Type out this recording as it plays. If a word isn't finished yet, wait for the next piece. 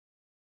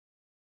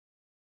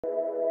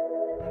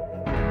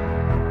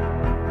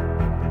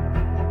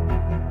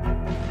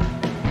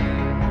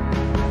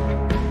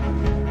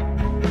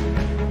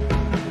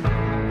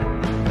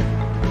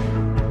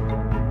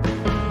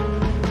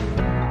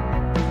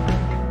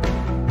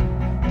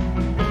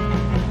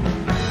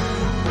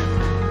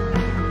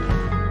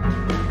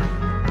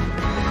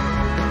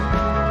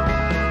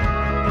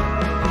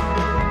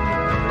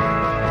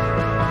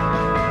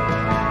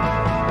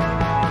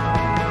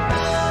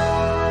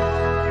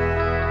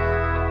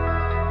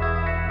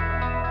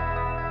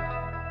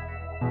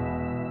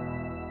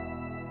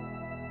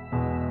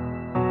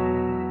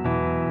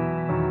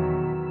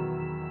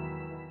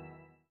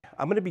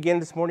I'm going to begin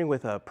this morning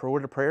with a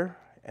word of prayer,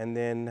 and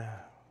then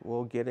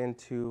we'll get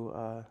into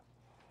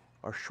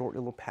our short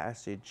little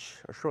passage,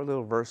 our short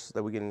little verse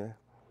that we're going to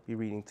be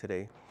reading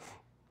today.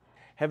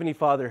 Heavenly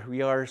Father,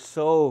 we are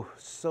so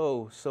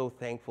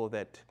thankful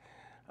that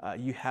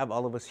you have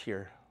all of us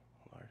here,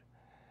 Lord.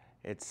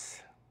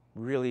 It's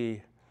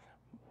really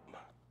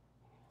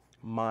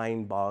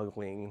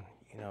mind-boggling,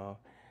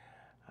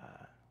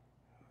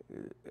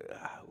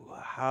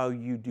 how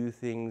you do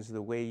things,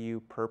 the way you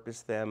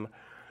purpose them,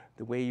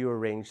 the way you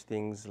arrange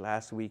things.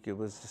 Last week it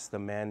was just the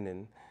men,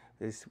 and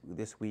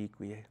this week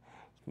we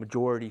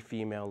majority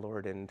female,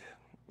 Lord, and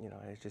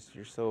it's just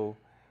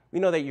we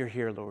know that you're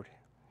here, Lord.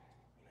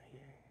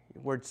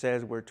 Your word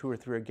says where two or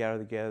three are gathered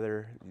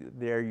together,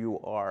 there you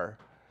are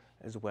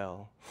as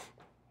well.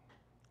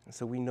 And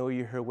so we know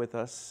you're here with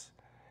us,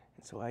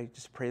 and so I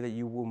just pray that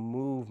you will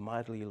move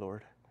mightily,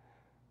 Lord.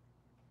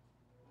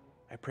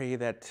 I pray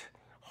that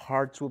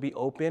hearts will be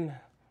open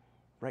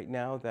right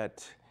now,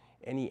 that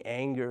any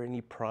anger, any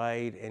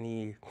pride,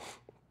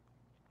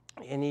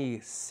 any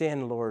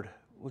sin, Lord,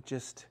 will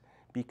just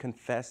be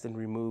confessed and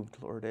removed,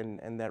 Lord,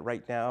 and that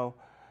right now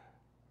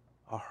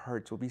our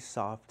hearts will be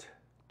soft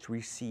to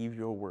receive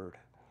your word.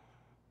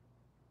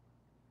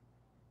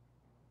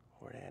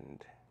 Lord,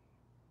 and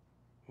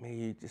may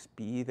you just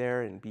be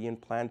there and be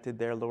implanted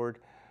there, Lord,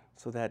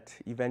 so that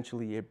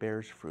eventually it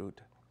bears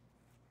fruit.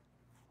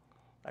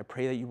 I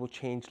pray that you will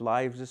change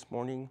lives this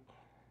morning,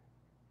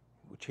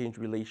 you will change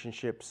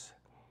relationships,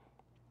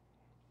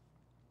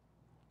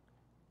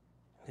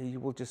 that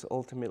you will just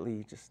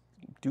ultimately just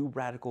do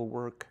radical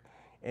work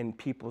in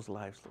people's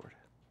lives, Lord.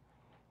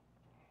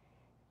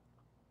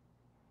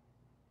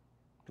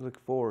 I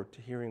look forward to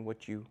hearing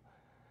what you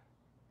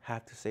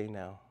have to say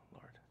now,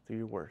 Lord, through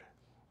your word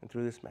and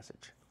through this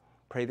message.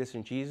 Pray this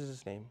in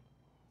Jesus' name.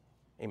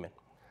 Amen.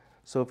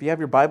 So if you have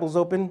your Bibles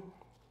open,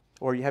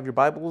 or you have your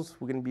Bibles,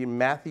 we're going to be in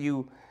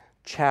Matthew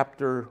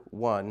chapter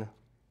 1.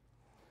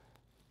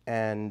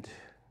 And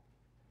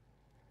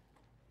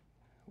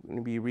we're going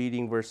to be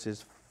reading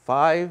verses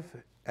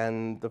 5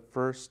 and the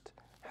first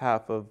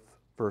half of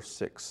verse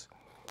 6.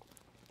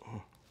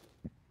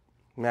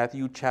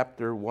 Matthew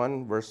chapter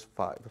 1, verse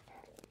 5.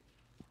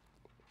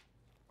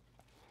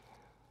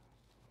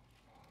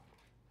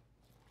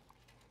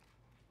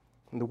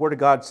 And the Word of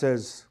God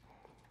says,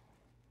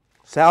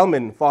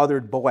 Salmon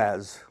fathered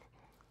Boaz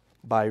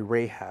by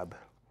Rahab.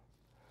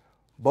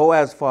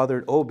 Boaz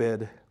fathered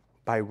Obed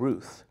by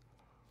Ruth.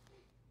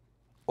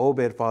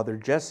 Obed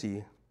fathered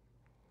Jesse,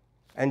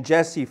 and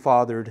Jesse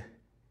fathered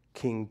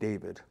King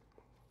David.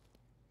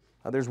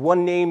 Now, there's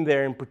one name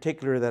there in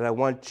particular that I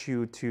want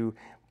you to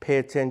pay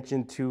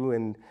attention to,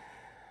 and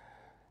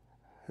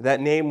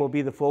that name will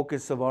be the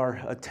focus of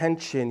our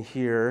attention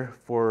here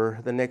for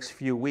the next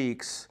few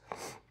weeks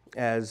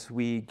as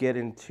we get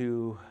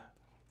into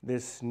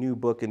this new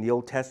book in the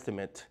Old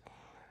Testament.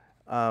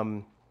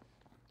 As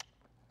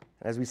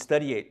we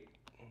study it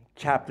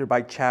chapter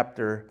by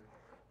chapter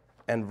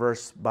and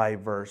verse by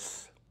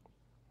verse.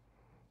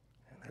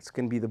 That's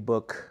going to be the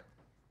book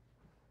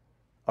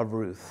of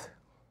Ruth.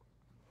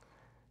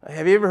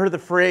 Have you ever heard the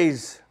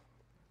phrase,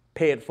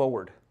 pay it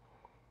forward?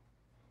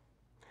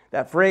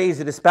 That phrase,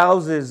 it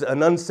espouses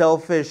an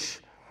unselfish,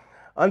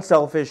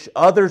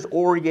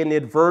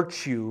 others-oriented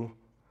virtue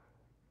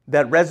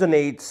that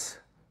resonates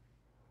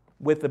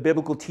with the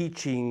biblical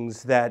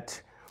teachings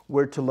that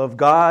we're to love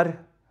God,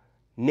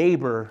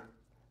 neighbor,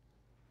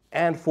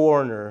 and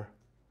foreigner,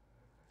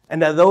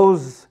 and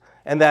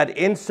that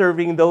in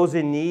serving those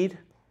in need,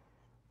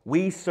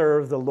 we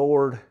serve the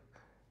Lord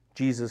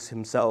Jesus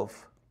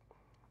himself.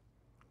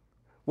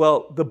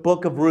 Well, the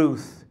book of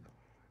Ruth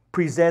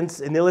presents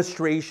an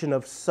illustration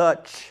of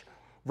such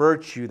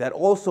virtue that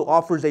also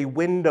offers a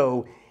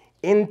window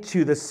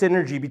into the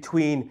synergy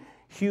between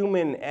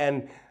human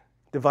and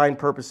divine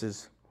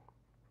purposes.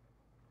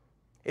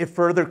 It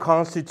further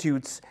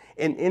constitutes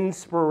an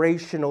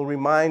inspirational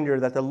reminder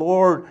that the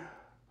Lord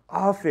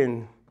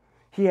often,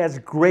 he has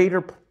greater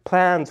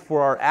plans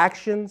for our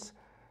actions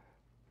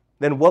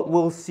than what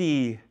we'll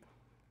see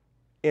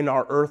in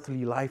our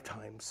earthly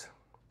lifetimes.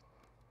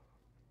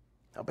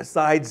 Now,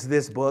 besides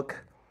this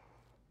book,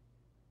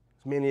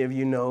 as many of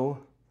you know,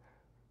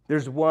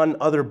 there's one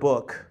other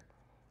book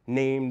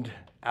named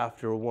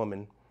after a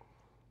woman,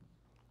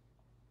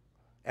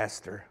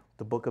 Esther,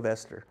 the book of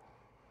Esther.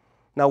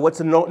 Now,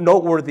 what's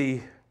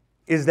noteworthy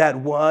is that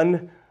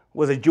one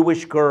was a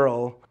Jewish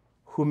girl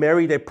who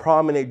married a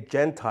prominent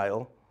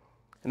Gentile,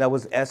 and that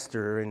was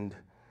Esther and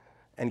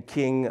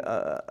King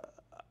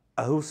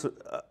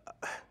Ahasuerus.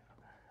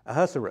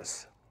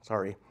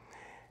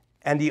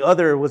 And the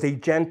other was a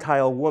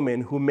Gentile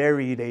woman who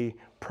married a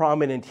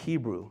prominent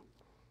Hebrew,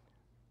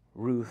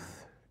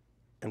 Ruth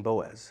and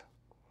Boaz.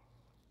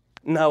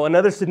 Now,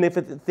 another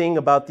significant thing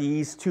about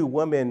these two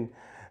women,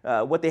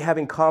 what they have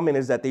in common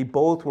is that they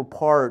both were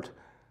part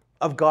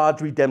of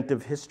God's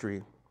redemptive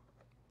history.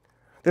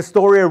 The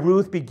story of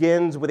Ruth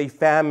begins with a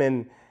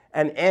famine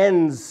and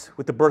ends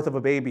with the birth of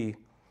a baby,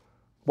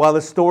 while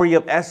the story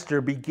of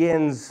Esther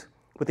begins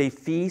with a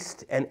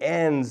feast and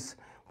ends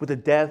with the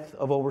death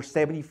of over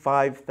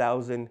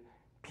 75,000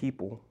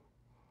 people.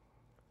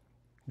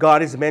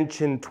 God is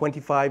mentioned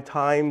 25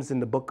 times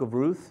in the book of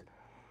Ruth,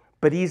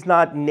 but he's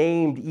not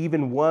named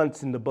even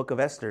once in the book of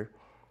Esther.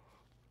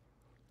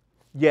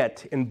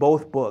 Yet, in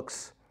both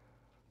books,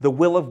 the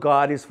will of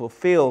God is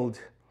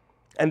fulfilled,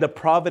 and the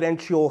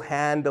providential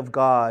hand of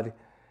God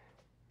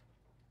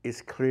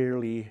is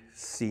clearly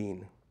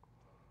seen.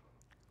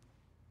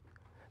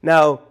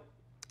 Now,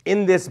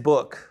 in this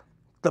book,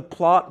 the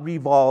plot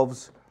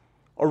revolves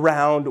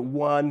around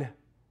one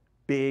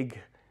big,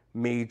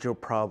 major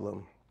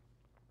problem,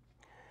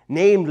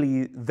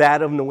 namely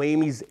that of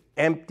Naomi's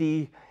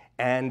empty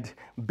and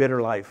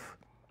bitter life.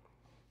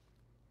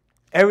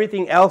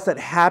 Everything else that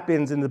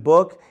happens in the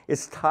book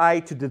is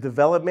tied to the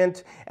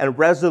development and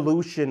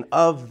resolution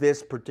of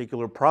this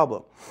particular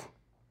problem.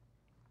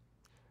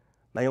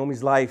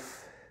 Naomi's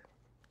life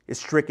is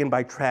stricken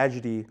by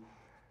tragedy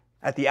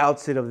at the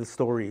outset of the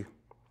story.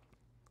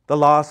 The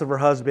loss of her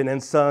husband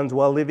and sons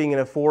while living in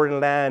a foreign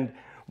land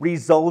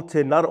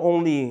resulted not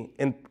only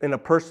in a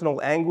personal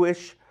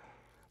anguish,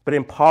 but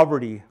in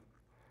poverty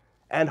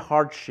and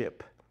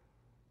hardship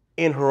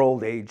in her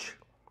old age.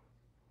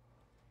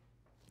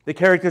 The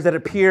characters that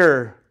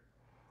appear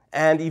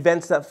and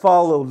events that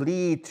follow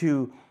lead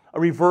to a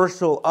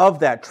reversal of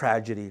that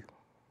tragedy.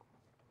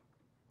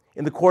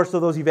 In the course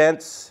of those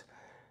events,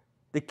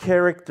 the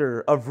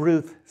character of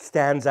Ruth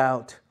stands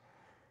out.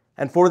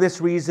 And for this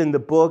reason, the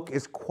book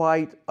is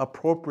quite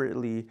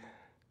appropriately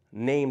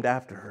named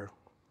after her.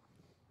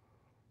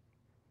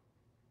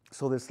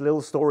 So this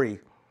little story,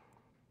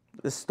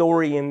 the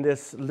story in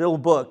this little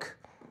book,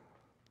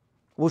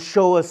 will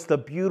show us the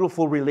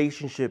beautiful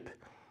relationship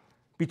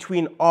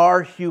between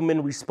our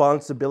human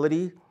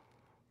responsibility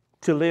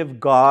to live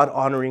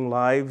God-honoring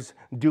lives,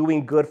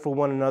 doing good for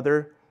one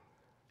another,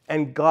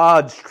 and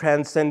God's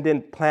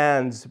transcendent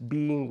plans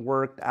being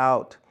worked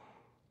out,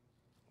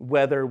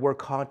 whether we're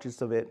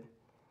conscious of it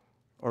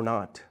or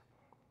not.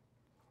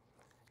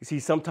 You see,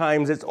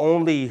 sometimes it's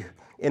only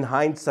in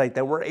hindsight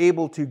that we're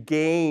able to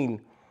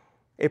gain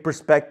a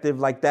perspective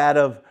like that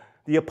of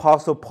the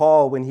Apostle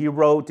Paul when he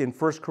wrote in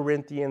 1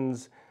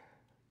 Corinthians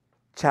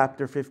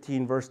chapter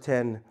 15, verse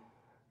 10,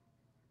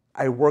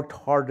 I worked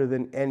harder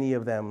than any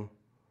of them,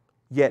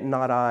 yet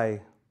not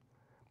I,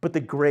 but the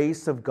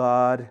grace of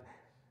God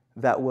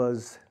that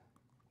was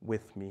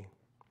with me.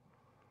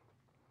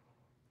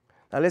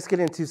 Now let's get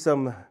into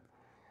some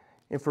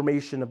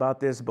information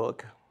about this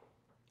book.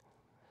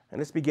 And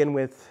let's begin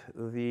with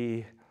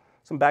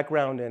some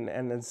background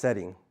and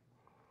setting.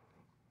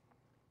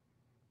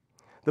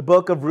 The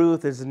book of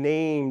Ruth is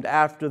named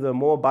after the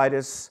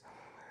Moabitess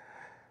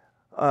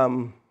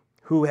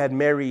who had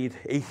married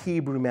a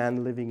Hebrew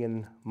man living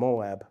in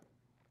Moab.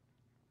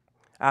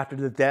 After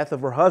the death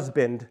of her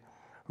husband,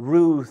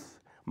 Ruth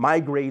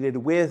migrated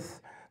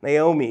with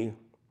Naomi,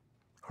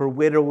 her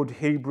widowed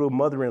Hebrew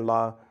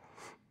mother-in-law,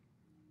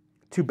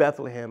 to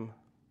Bethlehem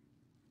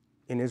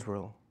in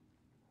Israel.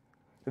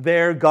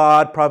 There,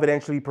 God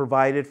providentially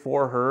provided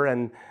for her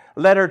and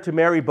led her to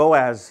marry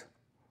Boaz,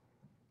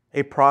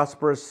 a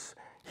prosperous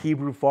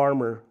Hebrew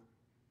farmer.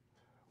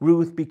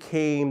 Ruth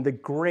became the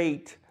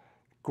great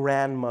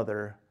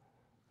grandmother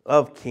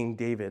of King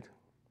David.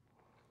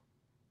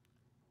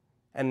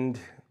 And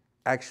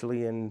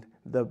actually, in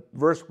the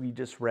verse we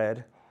just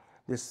read,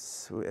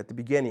 this at the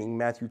beginning,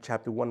 Matthew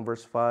chapter 1,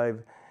 verse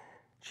 5,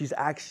 she's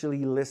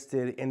actually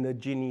listed in the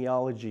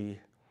genealogy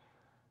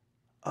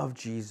of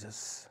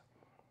Jesus.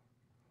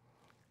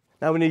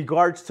 Now, in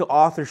regards to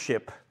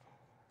authorship,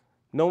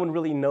 no one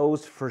really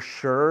knows for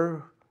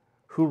sure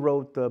who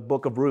wrote the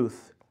book of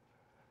Ruth.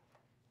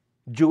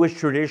 Jewish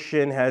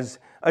tradition has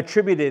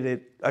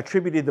attributed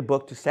the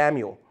book to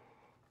Samuel.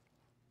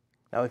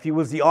 Now, if he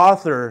was the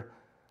author,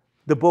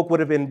 the book would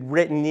have been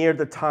written near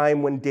the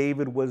time when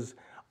David was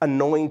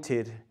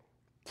anointed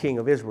king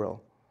of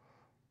Israel.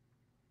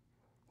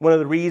 One of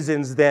the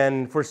reasons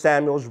then for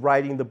Samuel's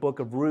writing the book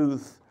of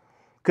Ruth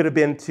could have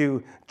been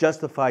to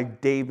justify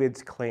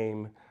David's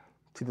claim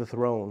to the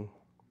throne.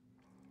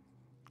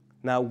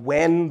 Now,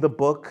 when the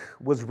book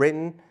was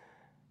written,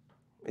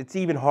 it's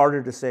even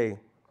harder to say.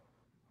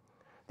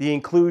 The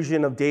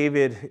inclusion of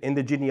David in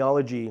the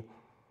genealogy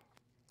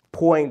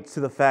points to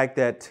the fact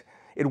that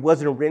it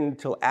wasn't written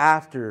until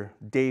after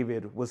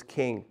David was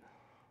king.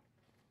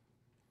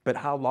 But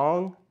how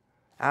long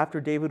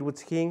after David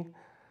was king?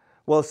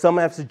 Well, some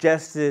have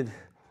suggested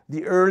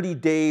the early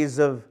days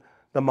of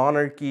the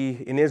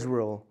monarchy in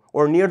Israel,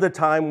 or near the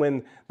time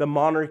when the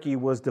monarchy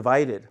was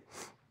divided.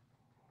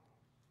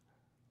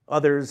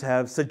 Others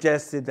have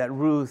suggested that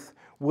Ruth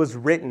was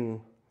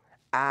written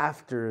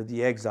after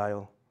the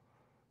exile,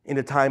 in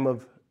the time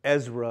of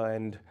Ezra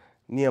and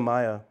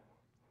Nehemiah.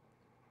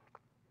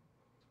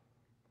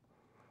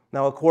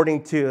 Now,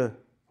 according to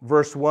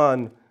verse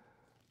 1,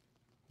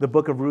 the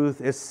book of Ruth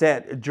is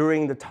set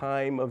during the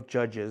time of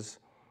Judges,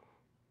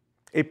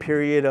 a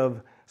period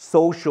of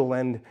social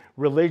and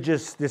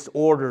religious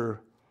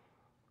disorder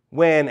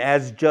when,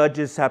 as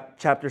Judges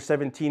chapter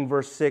 17,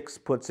 verse 6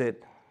 puts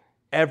it,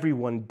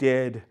 everyone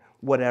did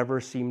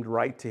whatever seemed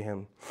right to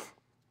him.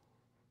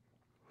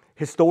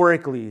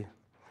 Historically,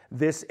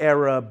 this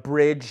era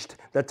bridged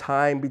the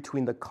time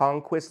between the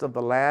conquest of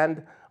the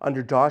land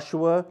under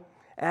Joshua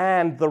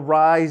and the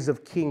rise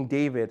of King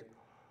David,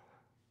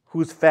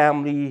 whose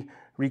family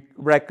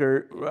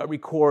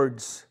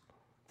records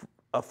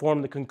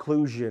form the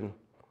conclusion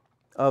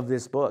of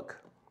this book.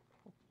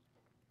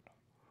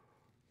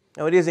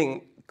 Now, it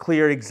isn't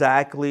clear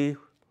exactly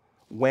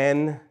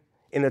when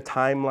in the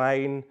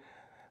timeline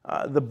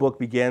the book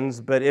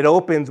begins, but it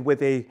opens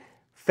with a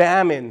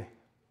famine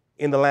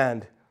in the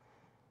land,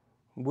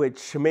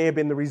 which may have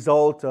been the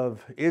result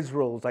of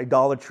Israel's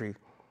idolatry.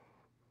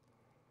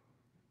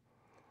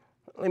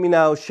 Let me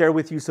now share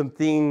with you some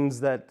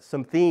themes that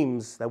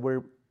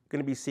we're going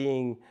to be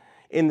seeing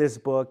in this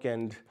book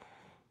and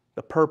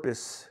the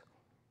purpose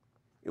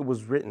it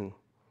was written.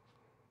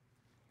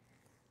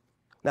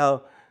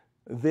 Now,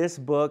 this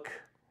book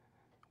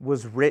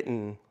was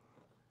written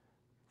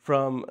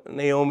from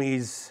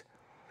Naomi's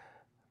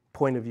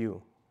point of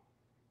view.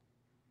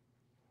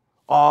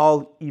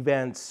 All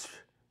events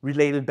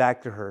related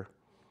back to her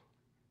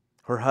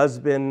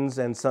husband's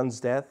and son's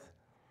death,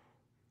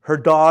 her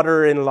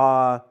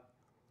daughter-in-law,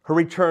 her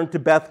return to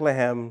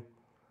Bethlehem,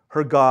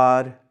 her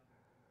God,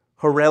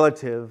 her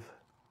relative,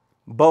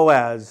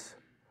 Boaz,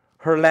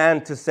 her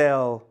land to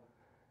sell,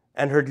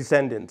 and her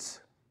descendants.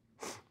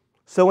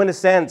 So in a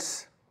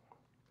sense,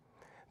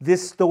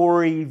 this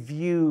story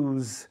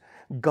views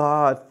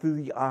God through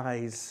the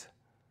eyes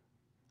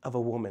of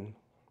a woman.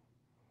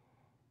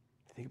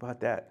 Think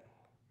about that.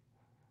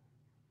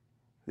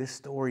 This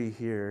story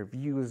here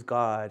views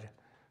God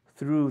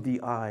through the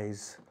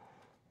eyes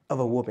of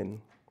a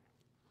woman.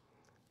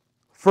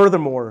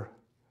 Furthermore,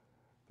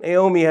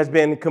 Naomi has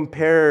been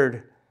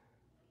compared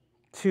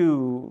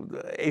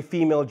to a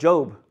female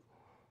Job.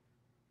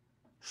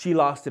 She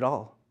lost it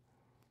all: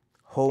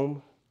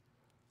 home,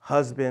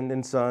 husband,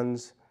 and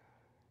sons,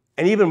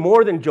 and even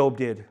more than Job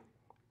did,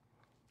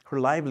 her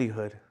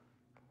livelihood.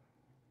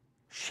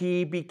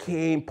 She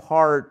became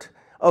part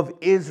of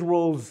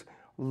Israel's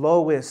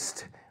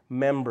lowest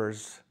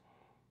members,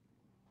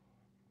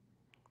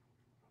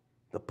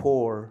 the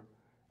poor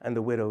and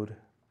the widowed.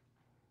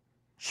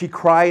 She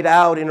cried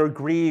out in her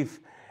grief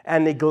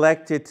and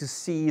neglected to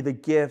see the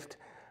gift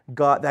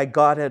that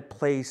God had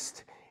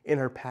placed in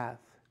her path,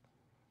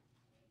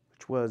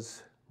 which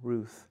was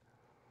Ruth.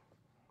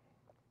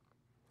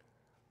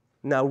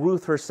 Now,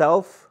 Ruth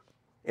herself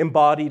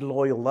embodied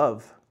loyal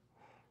love.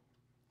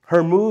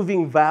 Her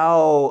moving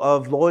vow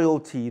of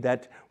loyalty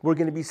that we're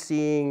going to be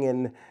seeing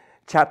in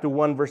chapter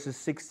 1, verses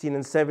 16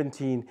 and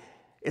 17,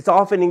 it's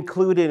often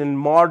included in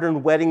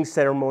modern wedding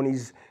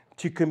ceremonies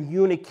to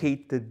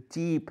communicate the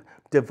deep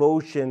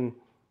devotion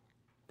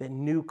that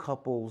new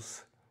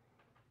couples,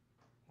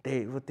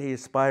 what they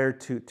aspire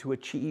to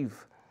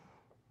achieve.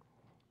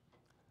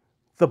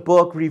 The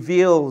book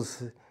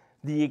reveals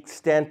the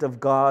extent of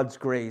God's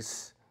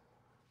grace.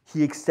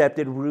 He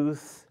accepted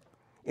Ruth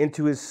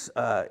into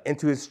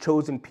his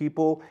chosen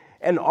people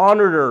and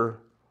honored her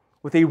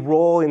with a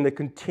role in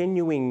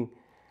continuing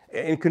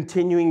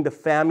the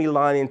family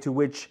line into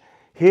which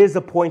his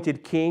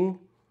appointed king,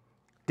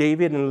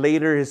 David, and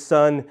later his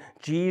son,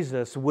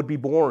 Jesus, would be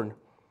born.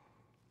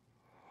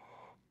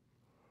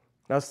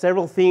 Now,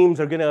 several themes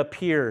are going to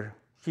appear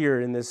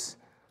here in this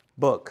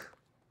book.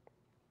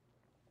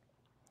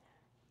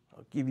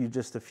 I'll give you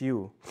just a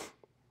few.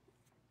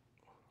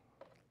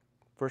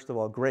 First of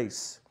all,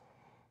 grace.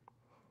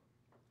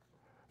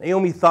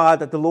 Naomi thought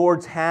that the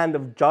Lord's hand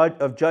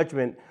of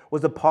judgment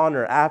was upon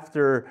her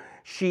after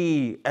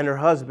she and her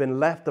husband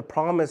left the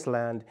promised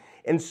land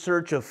in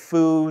search of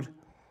food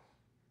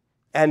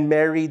and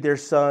married their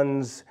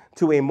sons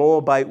to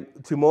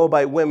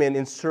Moabite women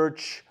in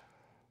search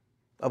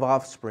of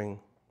offspring.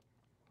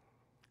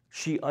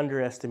 She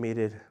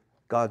underestimated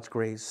God's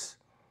grace.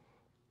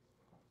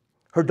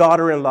 Her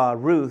daughter-in-law,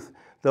 Ruth,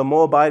 the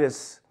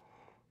Moabitess,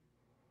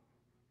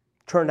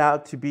 turned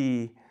out to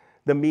be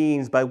the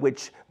means by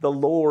which the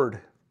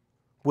Lord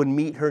would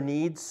meet her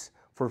needs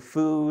for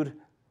food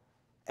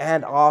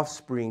and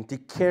offspring to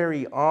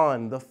carry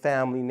on the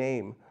family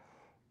name.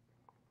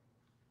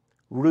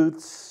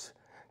 Ruth's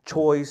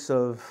choice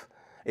of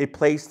a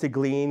place to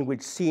glean,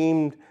 which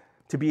seemed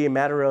to be a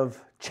matter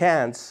of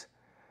chance,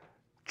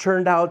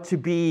 turned out to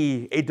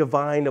be a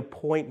divine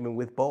appointment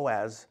with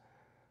Boaz,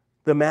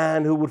 the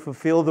man who would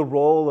fulfill the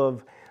role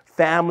of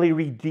family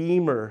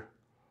redeemer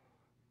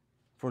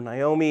for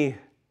Naomi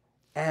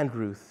and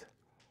Ruth.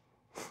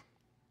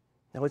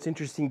 Now, it's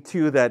interesting,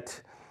 too,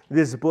 that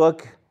this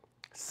book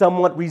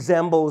somewhat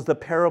resembles the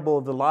parable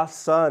of the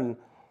lost son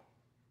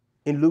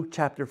in Luke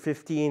chapter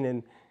 15,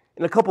 and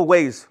in a couple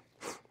ways.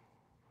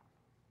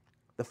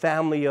 The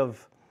family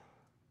of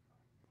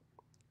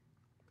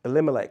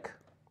Elimelech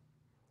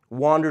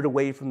wandered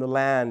away from the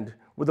land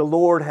where the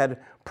Lord had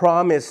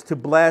promised to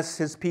bless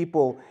his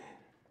people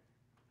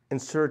in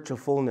search of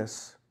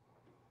fullness.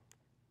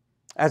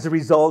 As a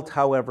result,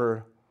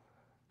 however,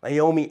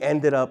 Naomi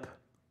ended up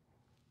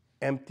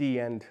empty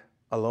and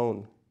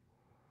alone.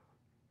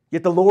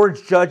 Yet the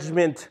Lord's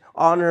judgment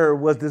on her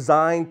was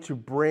designed to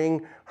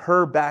bring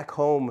her back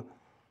home,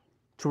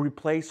 to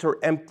replace her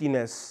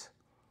emptiness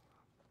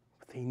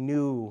with a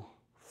new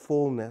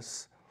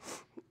fullness.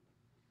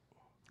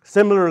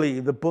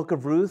 Similarly, the book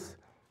of Ruth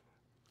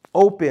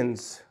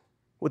opens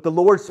with the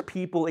Lord's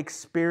people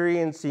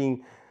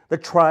experiencing the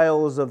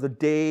trials of the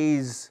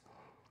days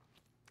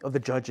of the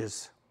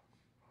judges,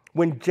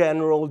 when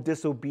general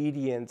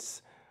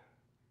disobedience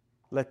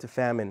led to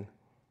famine.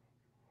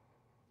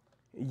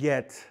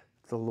 Yet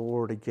the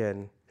Lord,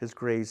 again, His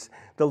grace,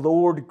 the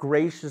Lord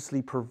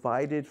graciously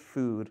provided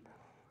food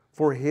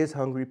for His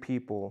hungry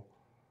people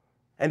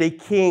and a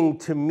king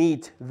to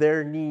meet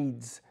their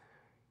needs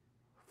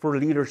for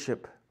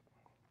leadership.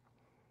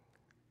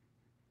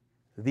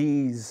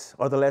 These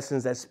are the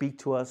lessons that speak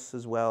to us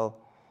as well,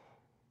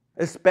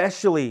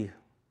 especially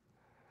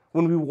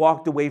when we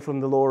walked away from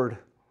the Lord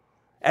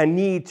and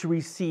need to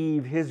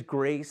receive His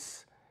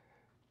grace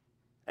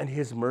and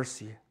His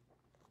mercy.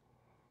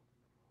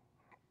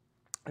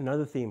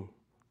 Another theme,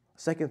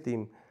 second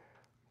theme,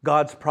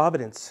 God's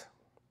providence.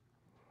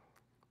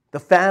 The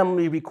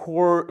family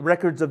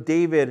records of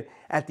David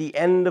at the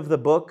end of the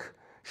book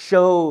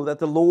show that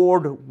the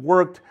Lord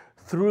worked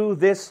through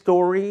this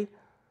story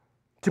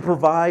to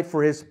provide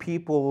for His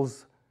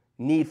people's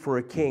need for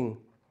a king.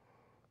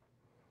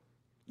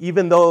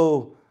 Even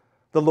though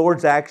the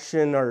Lord's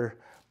actions are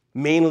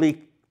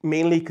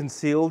mainly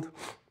concealed,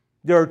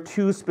 there are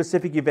two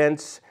specific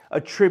events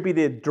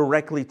attributed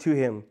directly to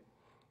Him: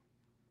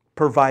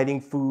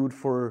 providing food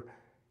for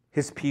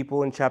His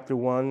people in chapter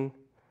 1,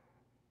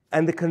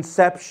 and the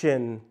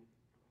conception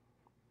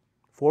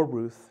for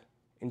Ruth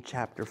in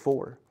chapter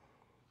 4.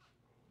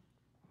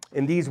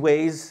 In these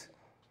ways,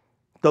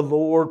 the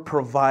Lord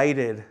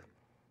provided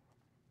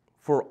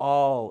for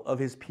all of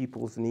His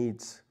people's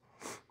needs.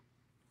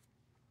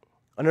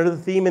 Another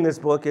theme in this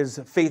book is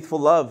faithful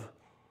love.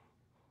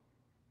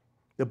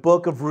 The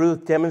book of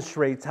Ruth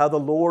demonstrates how the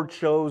Lord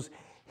shows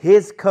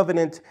His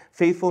covenant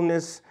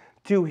faithfulness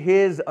to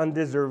His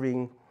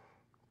undeserving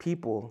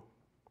people,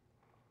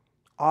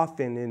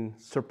 often in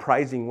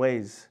surprising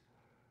ways.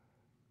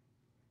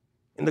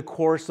 In the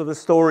course of the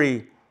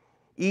story,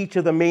 each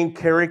of the main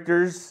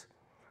characters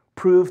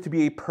proved to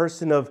be a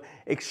person of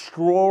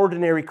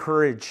extraordinary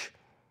courage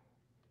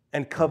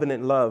and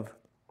covenant love.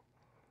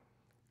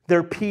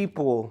 They're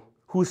people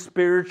whose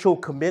spiritual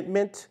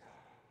commitment,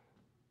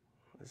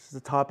 this is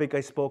the topic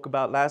I spoke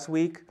about last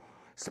week,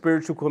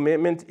 spiritual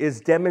commitment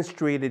is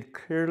demonstrated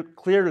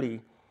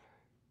clearly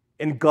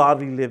in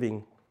godly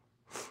living.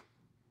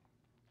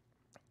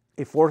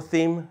 A fourth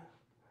theme,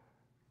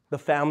 the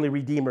family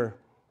redeemer.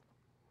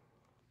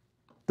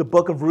 The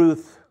book of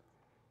Ruth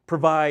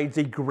provides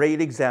a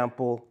great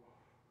example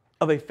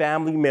of a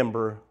family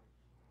member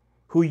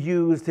who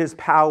used his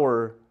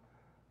power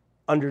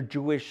under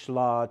Jewish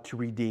law to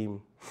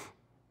redeem.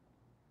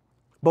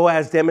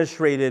 Boaz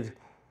demonstrated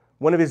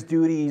one of his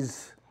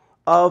duties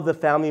of the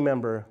family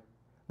member,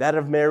 that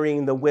of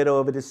marrying the widow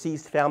of a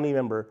deceased family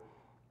member.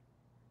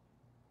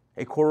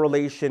 A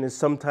correlation is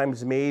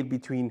sometimes made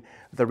between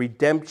the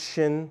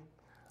redemption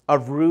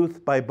of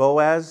Ruth by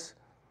Boaz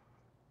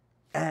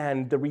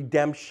and the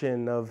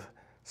redemption of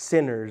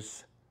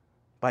sinners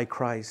by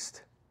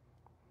Christ.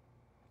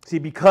 See,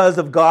 because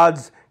of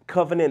God's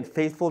covenant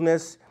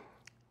faithfulness,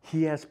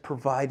 He has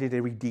provided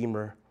a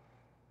Redeemer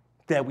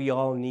that we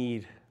all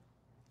need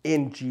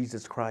in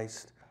Jesus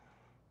Christ.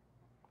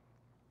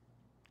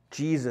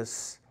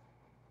 Jesus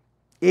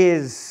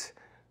is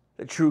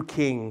the true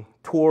King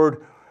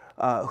toward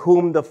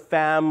whom the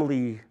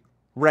family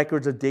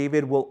records of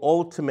David will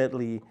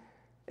ultimately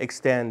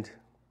extend.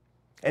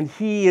 And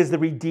He is the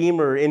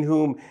Redeemer in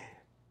whom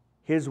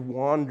His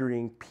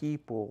wandering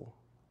people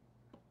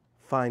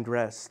find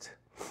rest.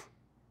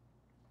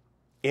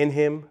 In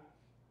Him,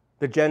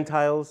 the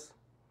Gentiles,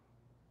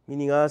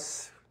 meaning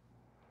us,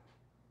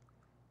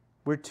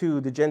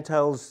 the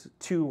Gentiles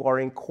too are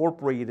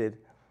incorporated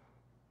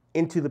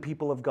into the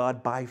people of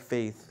God by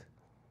faith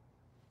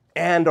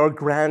and are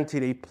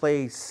granted a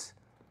place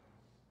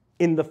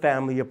in the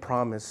family of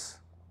promise.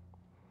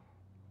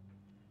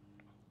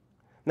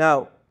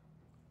 Now,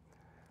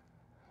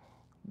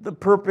 the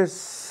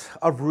purpose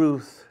of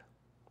Ruth,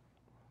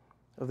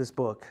 of this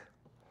book,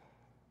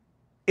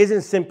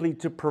 isn't simply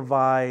to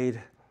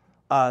provide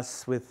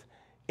us with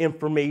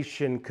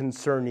information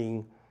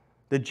concerning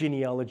the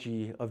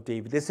genealogy of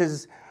David. This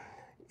is,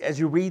 as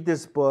you read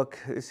this book,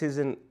 this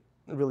isn't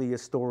really a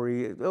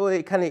story. Well,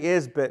 it kind of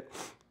is, but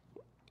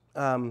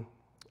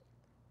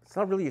it's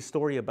not really a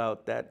story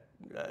about that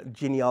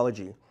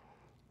genealogy,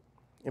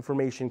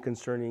 information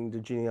concerning the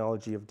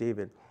genealogy of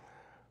David.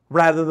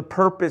 Rather, the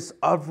purpose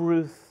of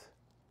Ruth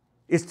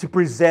is to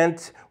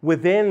present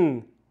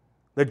within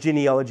the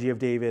genealogy of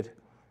David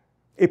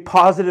a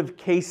positive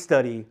case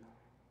study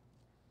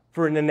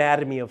for an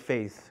anatomy of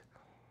faith.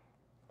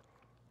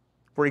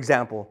 For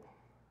example,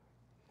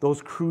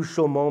 those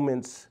crucial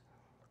moments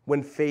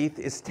when faith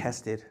is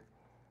tested,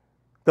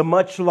 the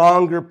much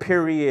longer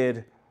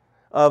period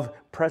of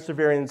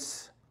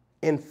perseverance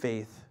in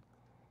faith,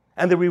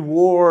 and the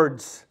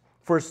rewards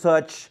for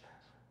such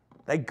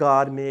that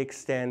God may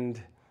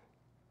extend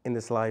in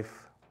this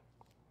life.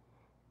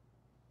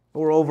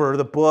 Moreover,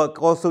 the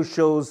book also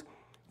shows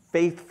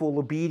faithful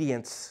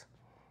obedience.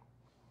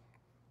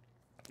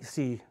 You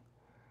see,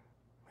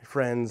 my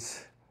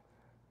friends,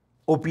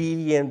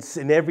 obedience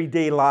in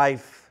everyday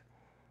life,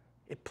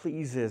 it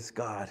pleases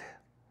God.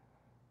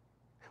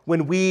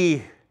 When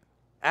we,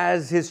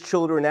 as His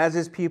children, as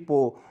His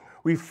people,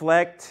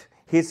 reflect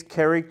His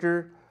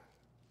character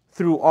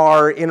through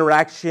our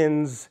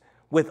interactions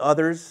with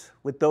others,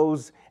 with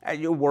those at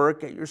your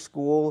work, at your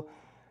school,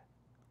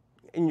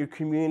 in your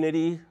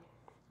community,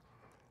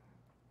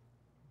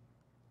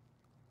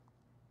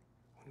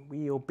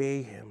 we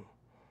obey Him.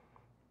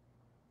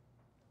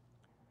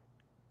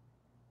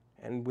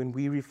 And when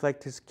we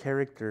reflect His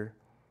character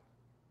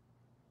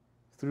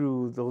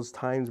through those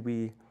times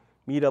we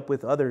meet up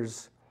with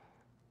others,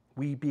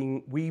 we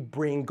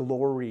bring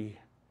glory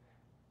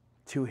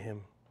to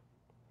Him.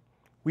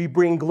 We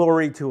bring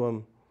glory to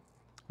Him.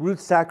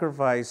 Ruth's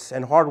sacrifice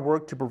and hard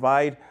work to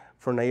provide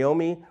for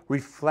Naomi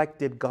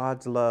reflected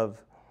God's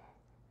love.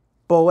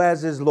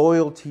 Boaz's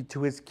loyalty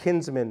to his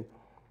kinsman,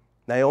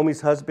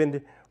 Naomi's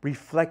husband,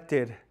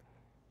 reflected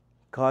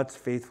God's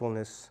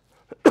faithfulness.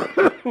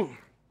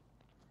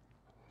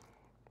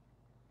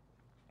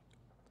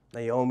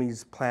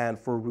 Naomi's plan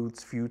for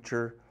Ruth's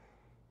future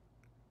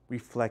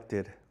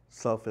reflected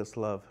selfless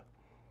love.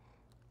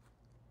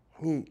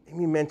 Let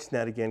me mention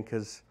that again,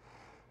 because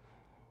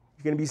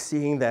you're going to be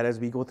seeing that as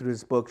we go through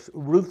this book.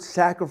 Ruth's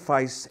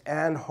sacrifice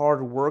and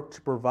hard work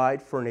to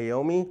provide for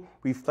Naomi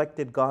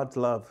reflected God's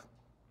love.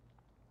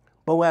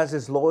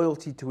 Boaz's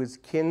loyalty to his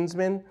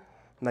kinsman,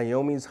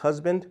 Naomi's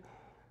husband,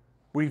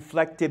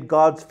 reflected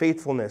God's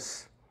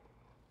faithfulness.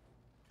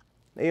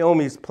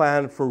 Naomi's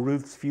plan for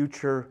Ruth's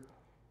future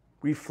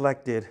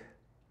reflected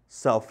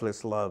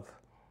selfless love.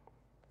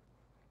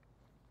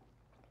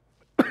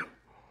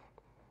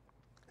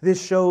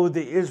 This showed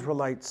the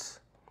Israelites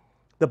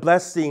the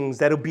blessings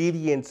that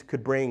obedience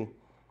could bring.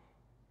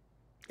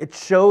 It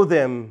showed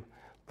them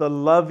the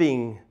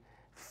loving,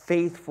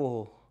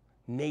 faithful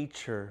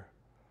nature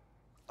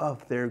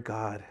of their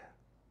God.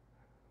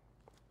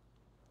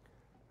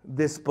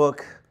 This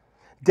book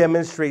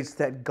demonstrates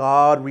that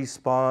God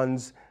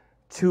responds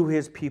to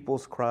His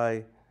people's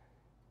cry.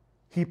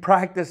 He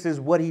practices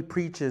what He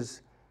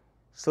preaches,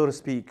 so to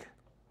speak.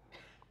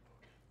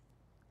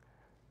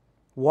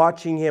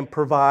 Watching Him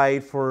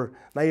provide for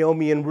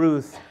Naomi and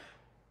Ruth,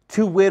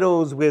 two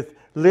widows with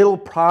little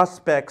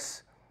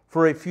prospects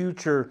for a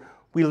future,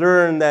 we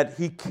learn that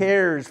He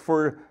cares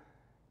for,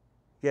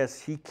 yes,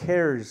 He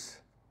cares.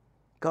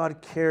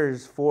 God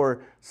cares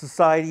for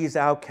society's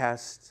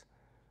outcasts,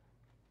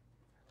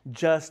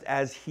 just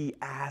as He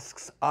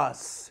asks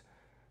us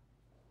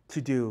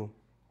to do.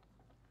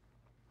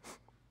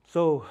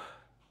 So,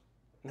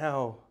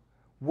 now,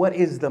 what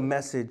is the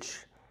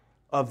message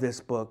of this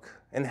book,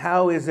 and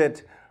how is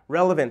it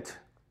relevant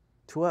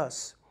to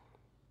us?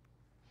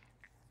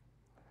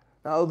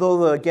 Now,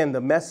 although, again,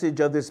 the message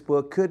of this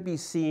book could be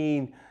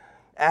seen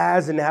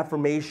as an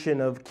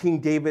affirmation of King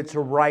David's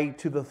right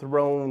to the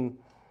throne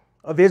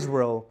of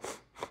Israel,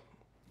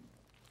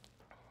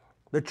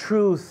 the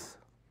truth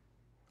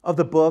of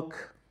the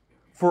book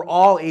for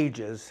all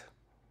ages,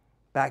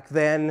 back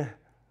then,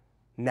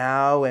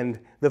 now, and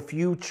the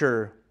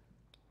future,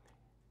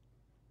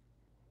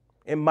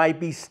 it might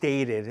be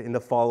stated in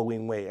the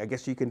following way. I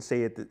guess you can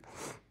say it,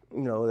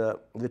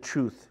 the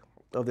truth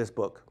of this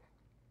book.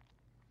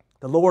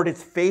 The Lord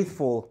is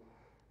faithful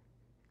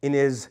in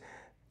His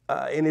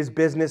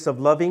business of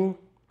loving,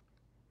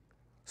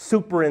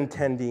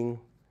 superintending,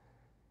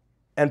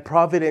 and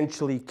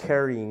providentially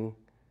caring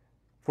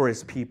for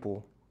His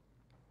people.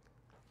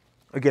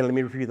 Again, let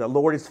me repeat that. The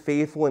Lord is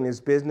faithful in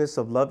His business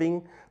of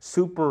loving,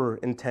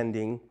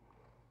 superintending,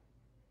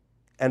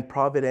 and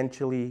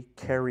providentially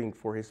caring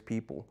for His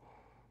people.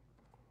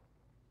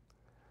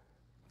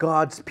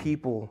 God's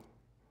people,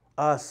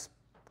 us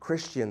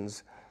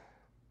Christians,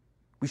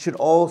 we should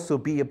also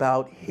be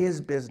about His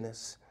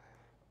business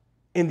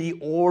in the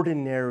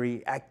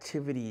ordinary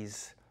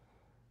activities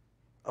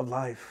of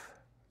life.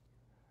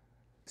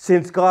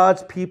 Since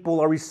God's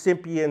people are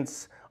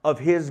recipients of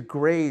His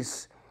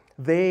grace,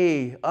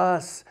 they,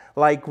 us,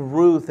 like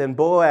Ruth and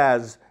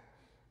Boaz,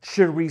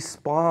 should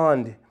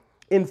respond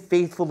in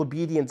faithful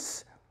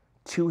obedience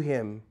to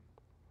Him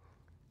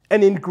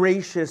and in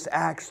gracious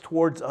acts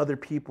towards other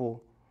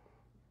people.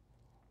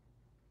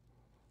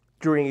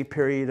 During a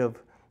period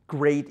of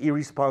great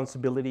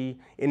irresponsibility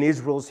in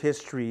Israel's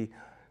history,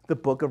 the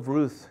book of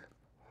Ruth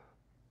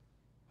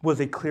was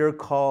a clear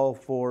call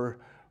for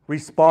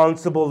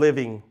responsible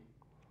living.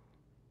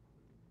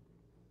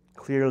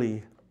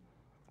 Clearly,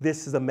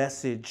 this is a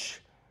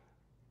message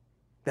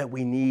that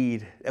we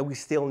need, that we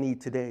still need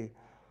today.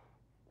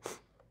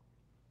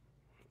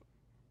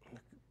 A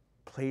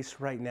place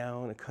right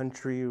now in a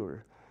country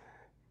or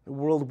the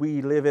world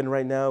we live in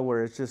right now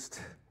where it's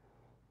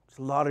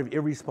a lot of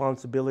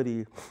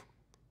irresponsibility.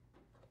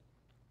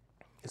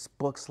 It's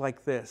books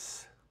like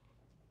this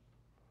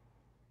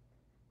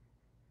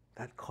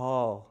that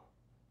call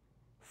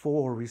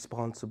for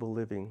responsible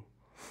living.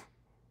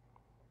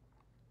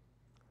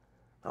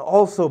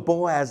 Also,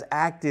 Boaz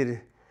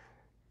acted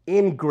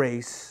in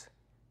grace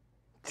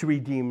to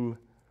redeem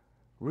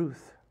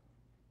Ruth.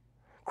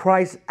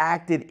 Christ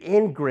acted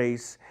in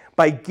grace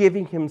by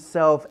giving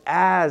himself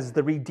as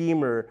the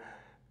Redeemer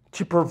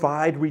to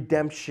provide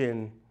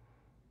redemption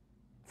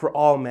for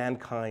all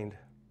mankind.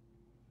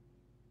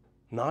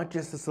 Not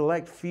just a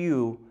select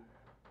few,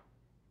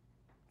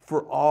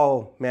 for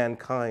all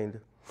mankind.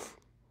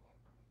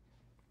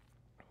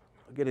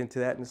 I'll get into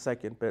that in a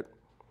second, but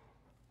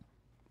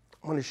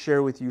I want to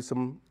share with you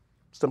some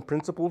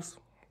principles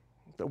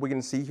that we're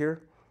going to see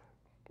here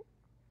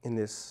in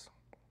this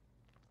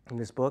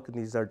book. And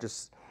these are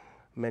just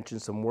mention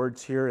some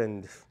words here,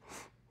 and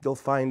you'll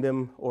find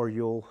them or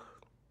you'll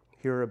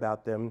hear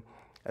about them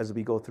as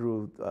we go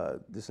through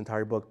this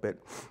entire book. But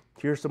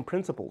here are some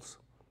principles: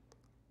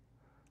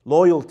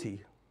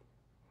 loyalty,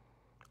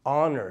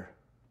 honor,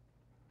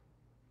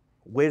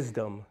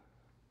 wisdom,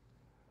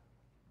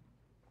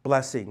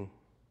 blessing,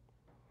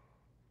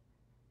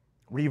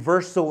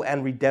 reversal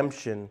and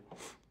redemption.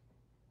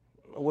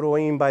 What do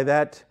I mean by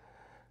that?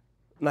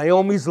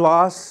 Naomi's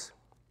loss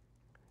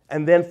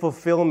and then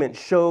fulfillment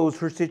shows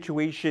her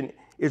situation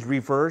is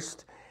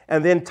reversed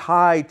and then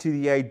tied to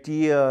the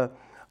idea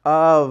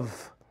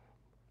of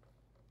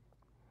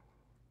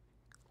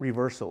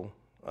reversal,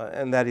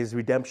 and that is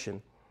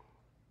redemption.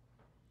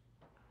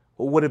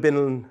 What would have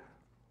been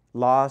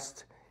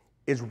lost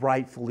is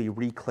rightfully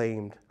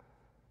reclaimed.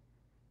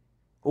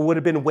 What would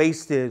have been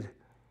wasted,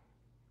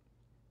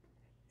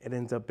 it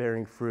ends up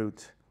bearing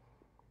fruit.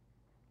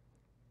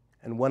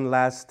 And one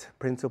last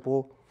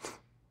principle: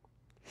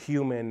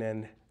 human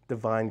and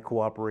divine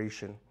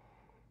cooperation.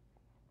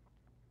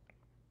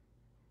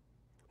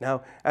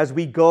 Now, as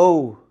we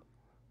go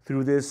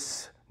through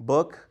this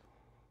book,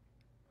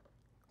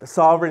 the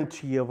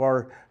sovereignty of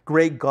our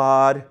great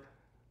God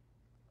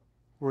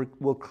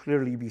will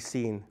clearly be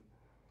seen.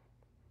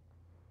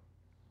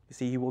 You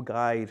see, he will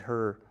guide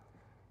her.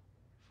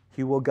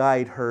 He will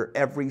guide her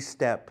every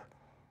step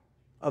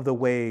of the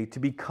way to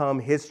become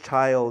his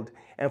child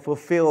and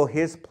fulfill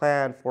his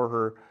plan for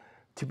her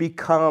to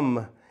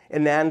become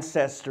an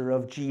ancestor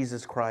of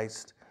Jesus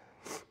Christ.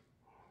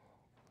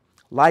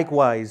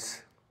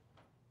 Likewise,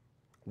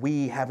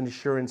 we have an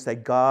assurance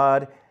that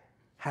God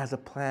has a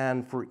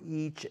plan for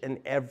each and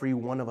every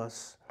one of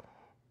us.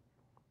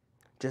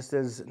 Just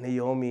as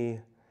Naomi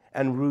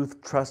and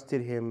Ruth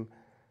trusted him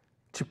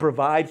to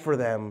provide for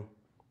them,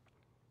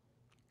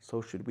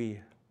 so should we.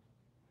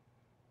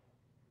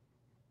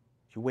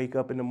 You wake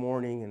up in the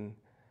morning and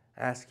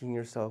asking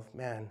yourself,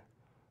 man,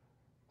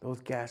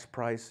 those gas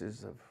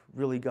prices have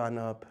really gone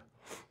up.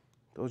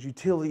 Those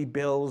utility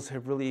bills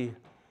have really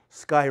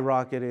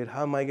skyrocketed.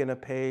 How am I going to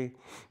pay?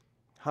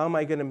 How am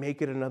I going to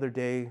make it another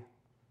day?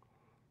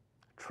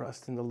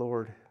 Trust in the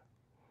Lord.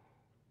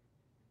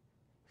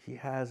 He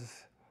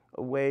has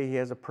a way. He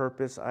has a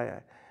purpose.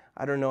 I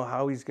don't know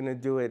how he's going to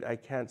do it. I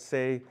can't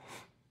say.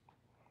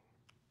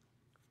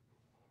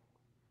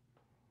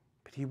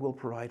 But he will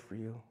provide for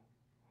you.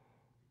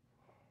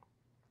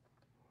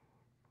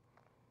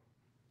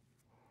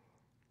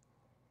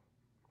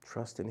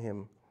 Trust in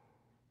him.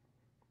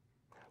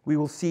 We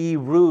will see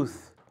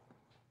Ruth,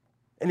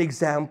 an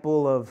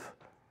example of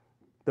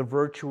the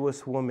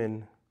virtuous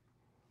woman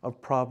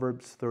of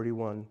Proverbs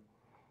 31.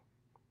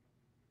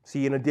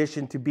 See, in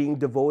addition to being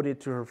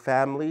devoted to her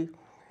family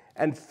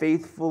and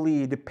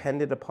faithfully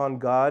dependent upon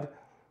God,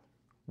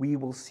 we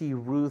will see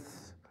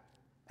Ruth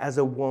as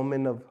a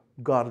woman of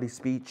godly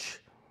speech.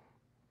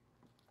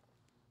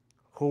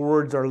 Her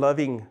words are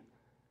loving,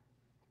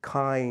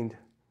 kind,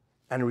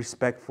 and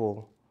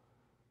respectful,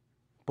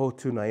 both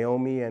to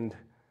Naomi and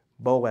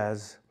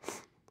Boaz.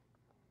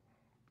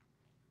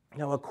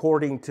 Now,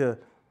 according to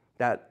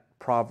that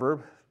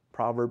proverb,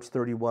 Proverbs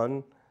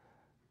 31,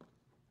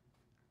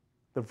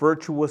 the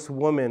virtuous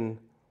woman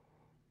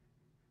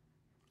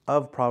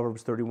of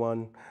Proverbs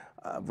 31,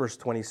 verse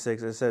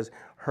 26, it says,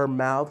 her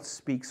mouth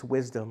speaks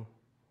wisdom,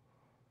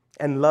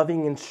 and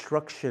loving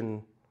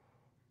instruction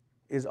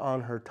is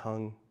on her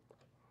tongue.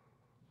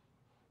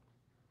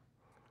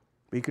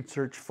 We could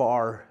search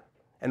far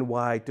and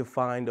wide to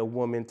find a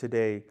woman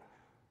today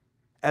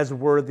as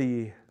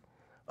worthy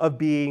of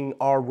being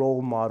our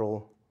role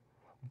model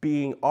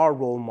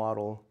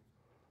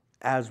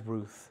as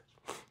Ruth.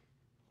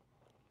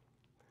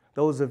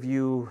 Those of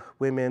you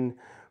women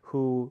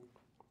who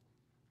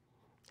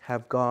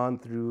have gone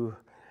through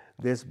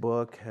this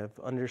book, have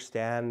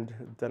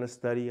done a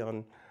study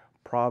on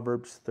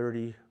Proverbs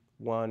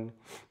 31.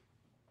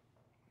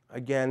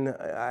 Again,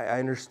 I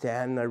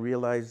understand, I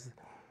realize,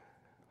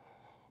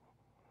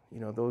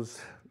 those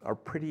are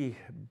pretty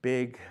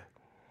big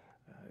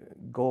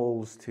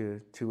goals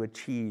to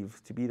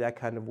achieve, to be that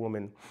kind of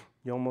woman.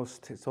 You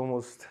almost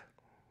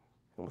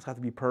have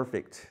to be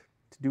perfect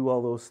to do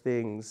all those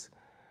things.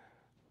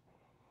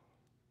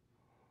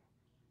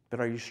 But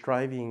are you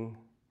striving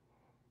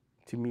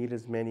to meet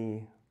as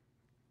many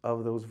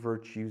of those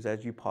virtues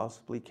as you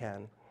possibly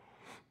can?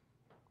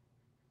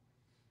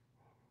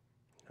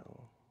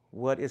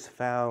 What is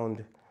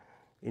found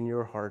in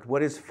your heart?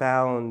 What is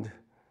found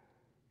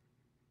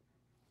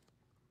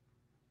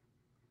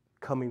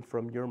coming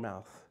from your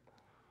mouth?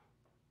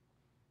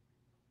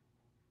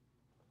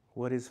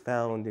 What is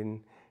found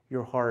in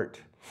your heart?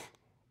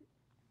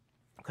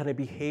 What kind of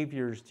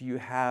behaviors do you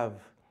have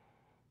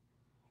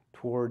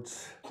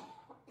towards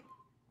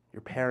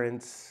your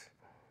parents,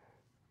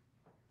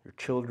 your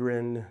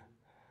children,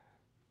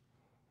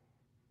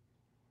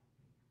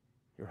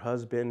 your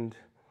husband?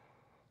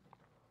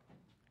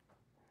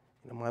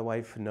 My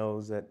wife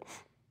knows that,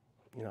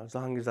 as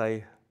long as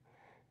I,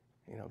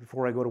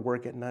 before I go to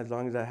work at night, as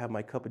long as I have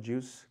my cup of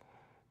juice,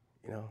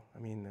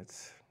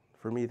 that's,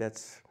 for me,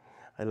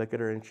 I look at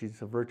her and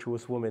she's a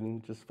virtuous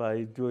woman just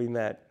by doing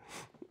that.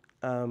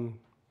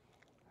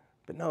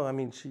 But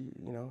no, she,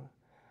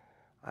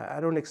 I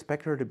don't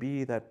expect her to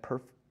be that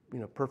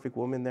perfect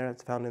woman there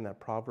that's found in that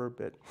proverb,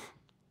 but,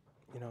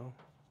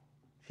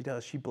 she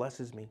does. She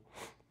blesses me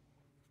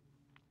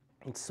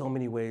in so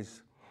many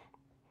ways.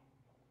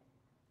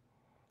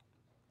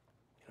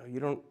 You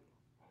don't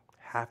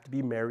have to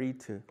be married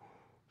to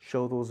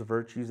show those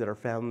virtues that are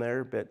found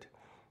there, but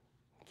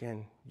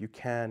again, you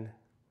can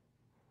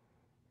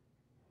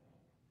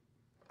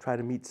try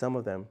to meet some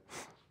of them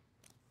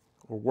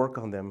or work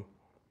on them.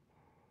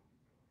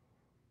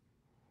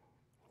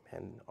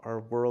 And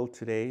our world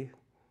today,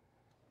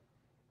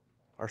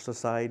 our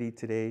society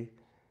today,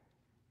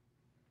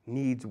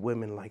 needs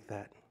women like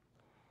that.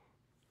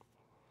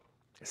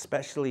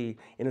 Especially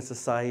in a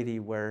society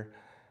where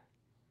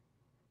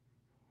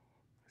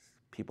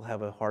people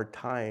have a hard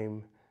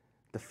time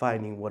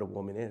defining what a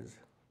woman is.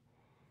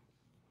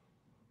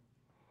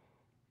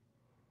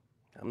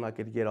 I'm not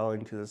going to get all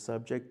into the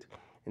subject,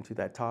 into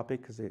that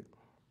topic, because it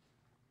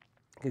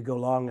could go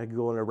long. I could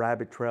go on a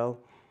rabbit trail.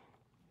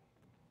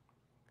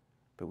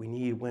 But we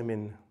need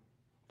women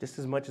just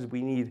as much as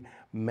we need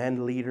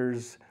men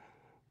leaders,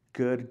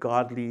 good,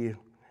 godly,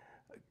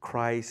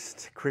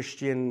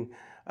 Christian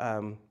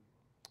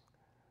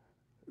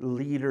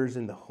leaders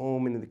in the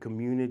home and in the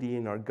community,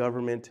 in our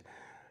government.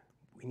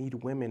 We need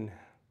women,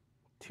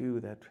 too,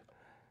 that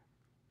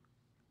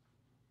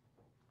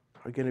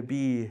are going to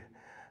be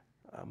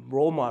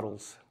role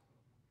models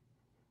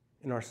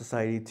in our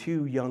society,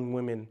 to young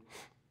women.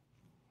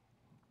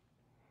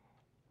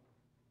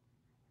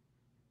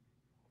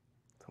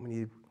 So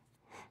many,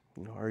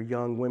 our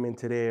young women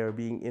today are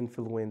being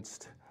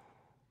influenced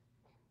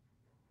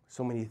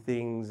so many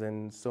things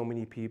and so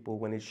many people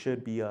when it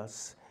should be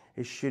us.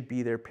 It should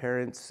be their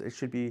parents. It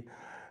should be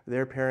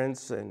their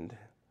parents, and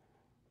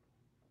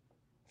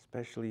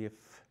especially if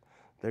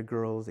they're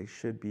girls, they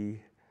should be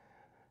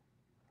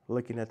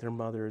looking at their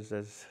mothers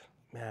as,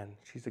 man,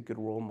 she's a good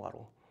role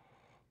model.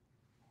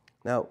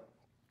 Now,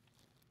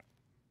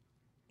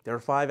 there are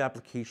 5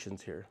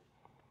 applications here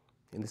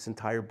in this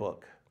entire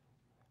book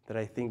that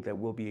I think that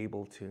we'll be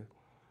able to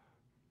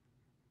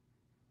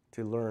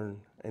learn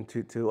and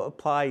to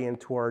apply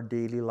into our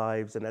daily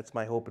lives. And that's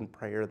my hope and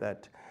prayer,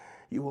 that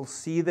you will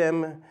see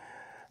them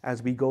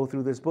as we go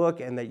through this book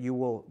and that you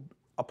will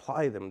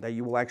apply them, that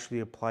you will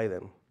actually apply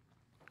them.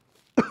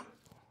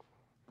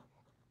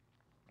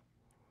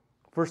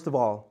 First of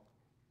all,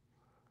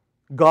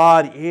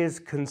 God is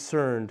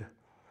concerned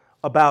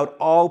about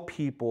all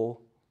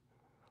people,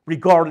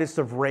 regardless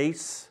of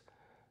race,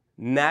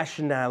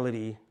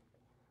 nationality,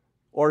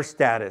 or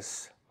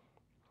status.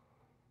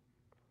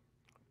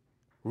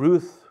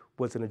 Ruth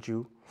wasn't a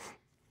Jew.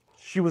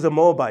 She was a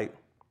Moabite.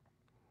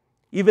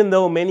 Even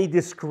though many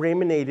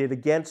discriminated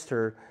against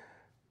her,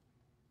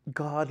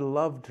 God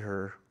loved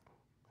her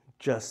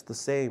just the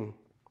same.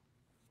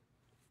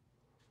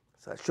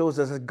 So that shows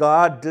us that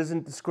God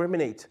doesn't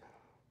discriminate.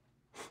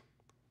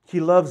 He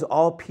loves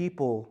all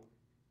people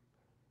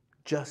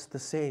just the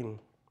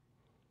same.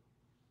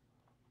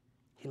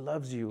 He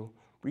loves you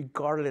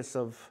regardless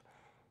of,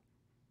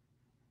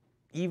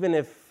 even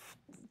if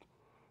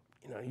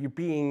you're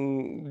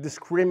being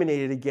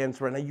discriminated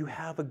against right now, you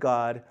have a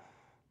God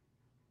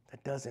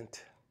that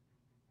doesn't.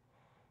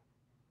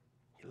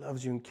 He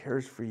loves you and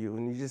cares for you,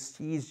 and he just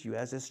sees you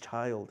as his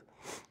child.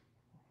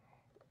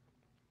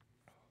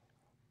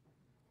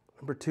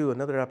 Number 2,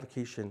 another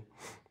application.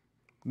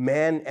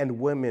 Men and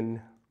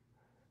women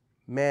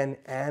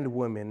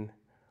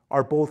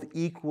are both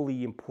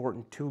equally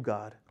important to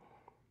God.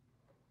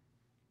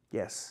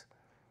 Yes,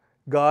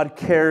 God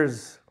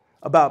cares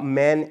about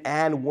men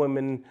and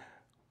women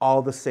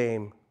all the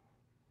same.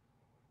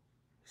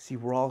 See,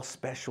 we're all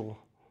special.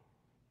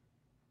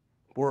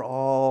 We're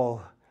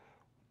all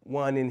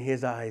one in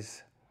his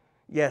eyes.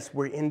 Yes,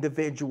 we're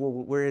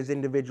his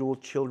individual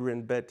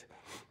children, but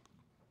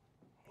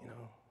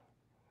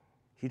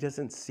he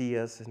doesn't see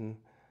us and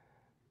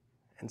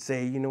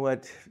say, you know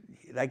what,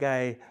 that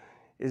guy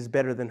is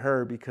better than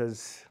her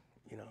because,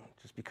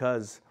 just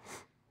because.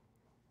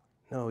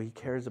 No, he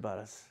cares about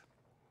us.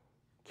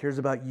 He cares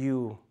about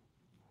you.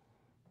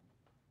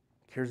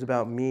 He cares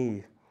about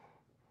me.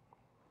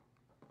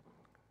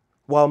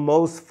 While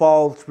most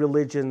false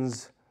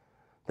religions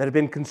that have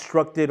been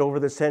constructed over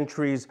the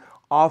centuries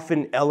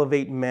often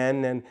elevate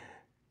men and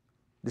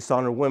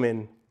dishonor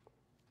women.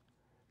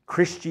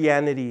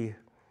 Christianity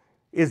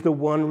is the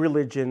one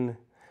religion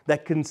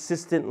that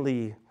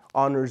consistently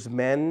honors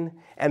men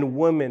and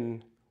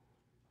women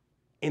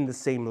in the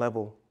same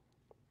level.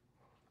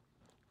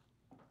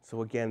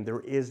 So again,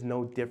 there is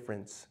no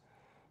difference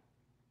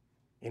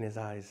in his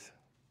eyes.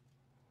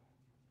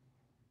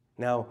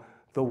 Now,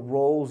 the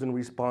roles and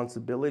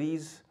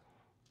responsibilities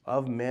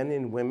of men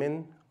and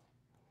women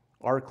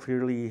are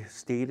clearly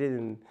stated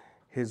in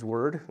his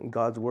word, in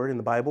God's word, in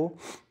the Bible.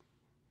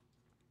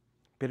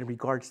 But in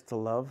regards to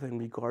love, in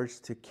regards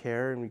to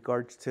care, in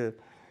regards to,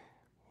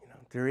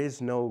 there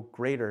is no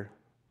greater.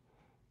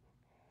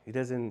 He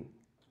doesn't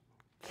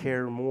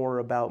care more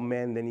about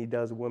men than he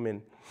does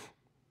women.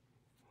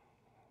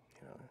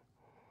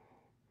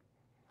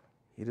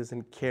 He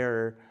doesn't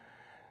care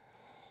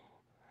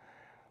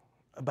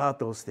about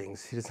those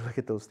things. He doesn't look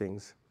at those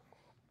things.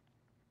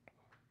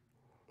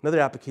 Another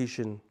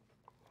application,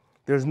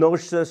 there's no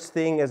such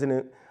thing as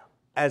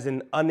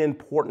an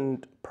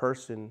unimportant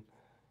person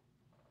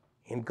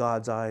in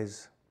God's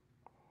eyes.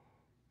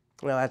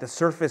 Now, at the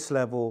surface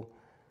level,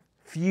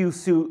 few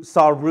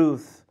saw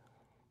Ruth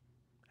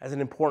as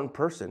an important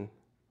person.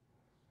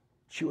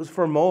 She was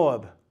from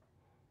Moab.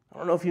 I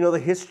don't know if you know the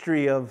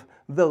history of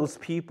those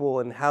people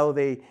and how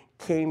they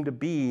came to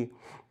be.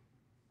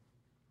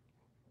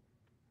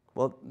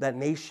 Well, that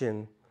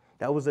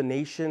was a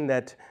nation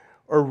that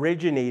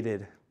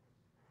originated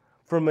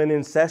from an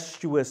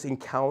incestuous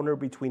encounter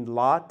between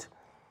Lot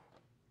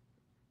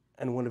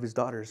and one of his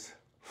daughters.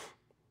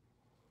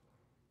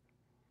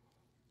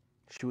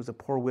 She was a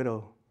poor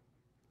widow.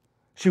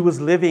 She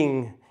was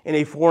living in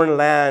a foreign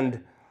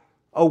land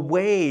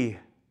away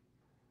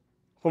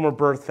from her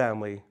birth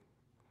family.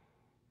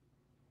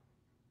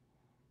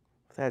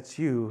 If that's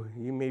you,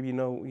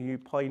 you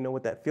probably know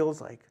what that feels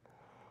like.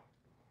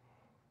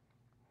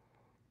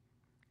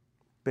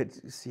 But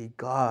you see,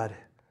 God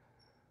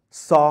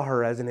saw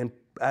her as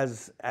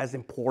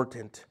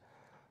important.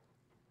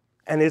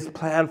 And his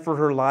plan for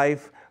her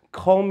life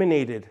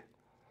culminated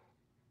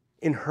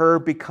in her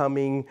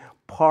becoming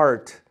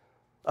part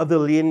of the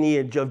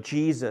lineage of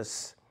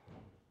Jesus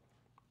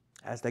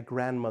as the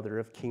grandmother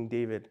of King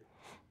David.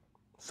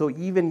 So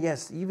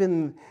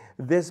even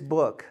this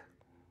book,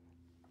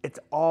 it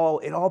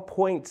all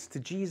points to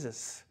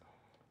Jesus.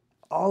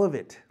 All of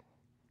it.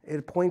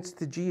 It points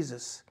to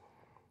Jesus.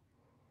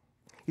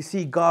 You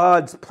see,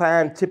 God's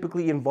plan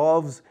typically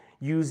involves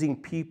using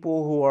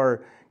people who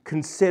are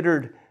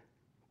considered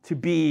to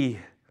be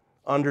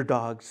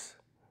underdogs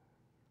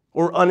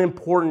or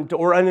unimportant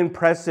or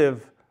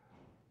unimpressive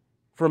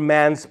from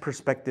man's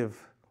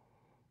perspective.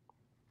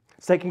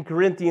 2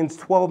 Corinthians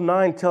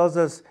 12:9 tells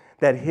us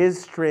that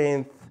his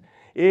strength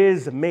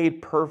is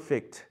made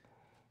perfect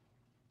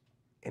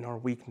in our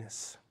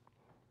weakness.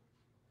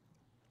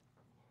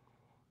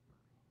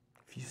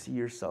 If you see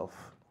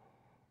yourself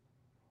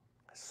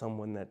as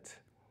someone that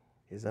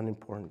is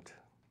unimportant,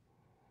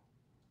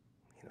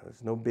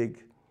 there's no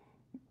big,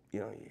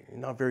 you're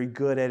not very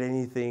good at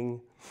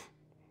anything.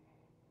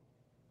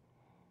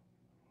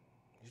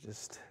 You're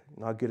just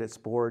not good at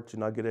sports,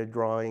 you're not good at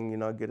drawing, you're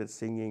not good at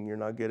singing, you're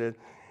not good at,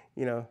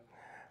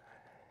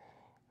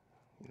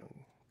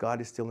 God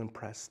is still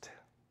impressed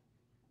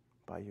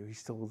by you. He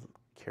still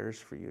cares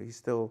for you. He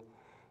still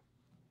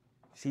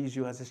sees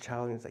you as his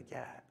child and he's like,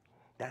 yeah,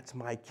 that's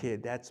my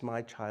kid, that's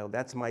my child,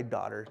 that's my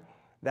daughter,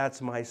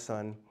 that's my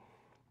son.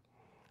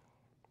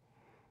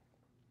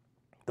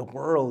 The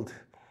world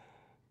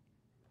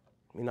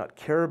may not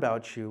care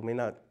about you, may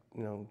not,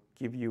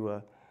 give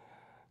you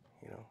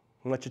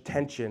much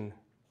attention,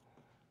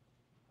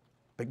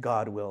 but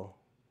God will.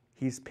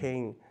 He's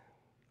paying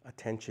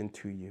attention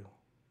to you.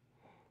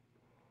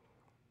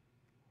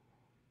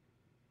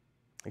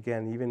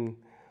 Again, even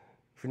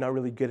if you're not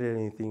really good at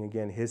anything,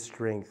 again, his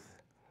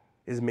strength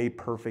is made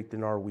perfect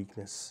in our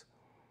weakness.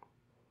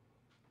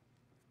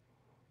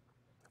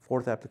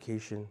 Fourth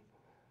application,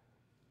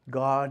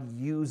 God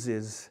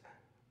uses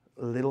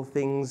little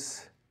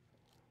things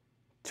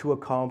to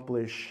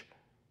accomplish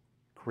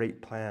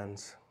great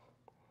plans.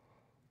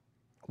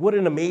 What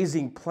an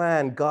amazing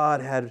plan God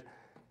had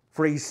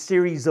for a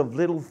series of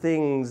little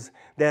things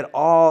that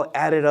all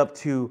added up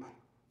to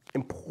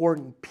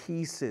important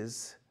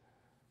pieces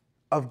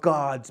of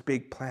God's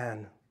big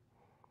plan.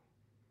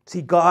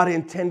 See, God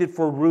intended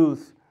for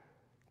Ruth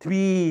to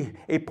be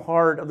a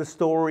part of the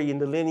story in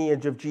the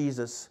lineage of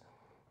Jesus.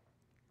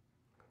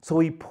 So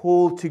he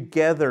pulled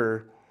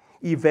together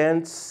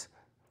events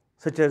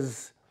such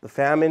as the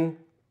famine,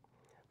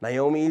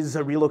 Naomi's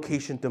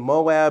relocation to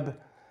Moab,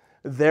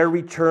 their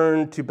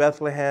return to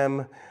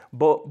Bethlehem,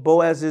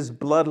 Boaz's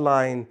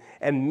bloodline,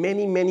 and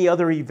many, many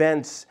other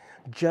events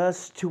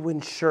just to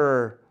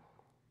ensure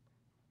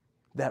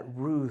that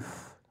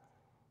Ruth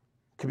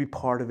could be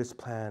part of his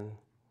plan.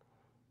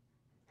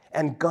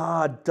 And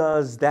God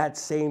does that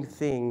same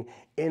thing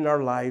in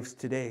our lives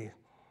today.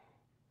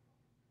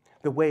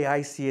 The way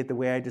I see it, the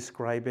way I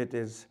describe it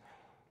is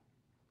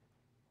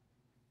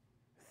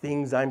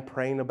things I'm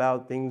praying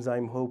about, things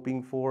I'm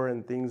hoping for,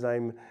 and things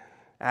I'm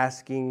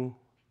asking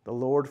the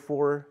Lord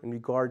for in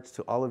regards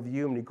to all of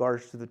you, in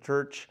regards to the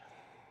church.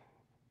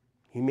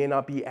 He may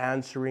not be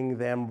answering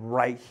them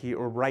right here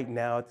or right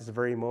now at this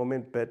very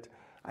moment, but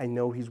I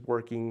know He's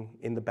working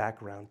in the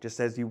background, just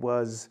as He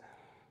was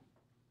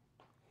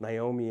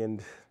Naomi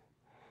and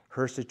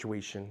her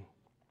situation.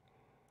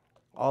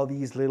 All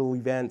these little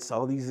events,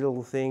 all these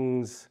little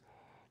things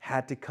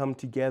had to come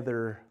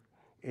together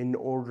in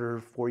order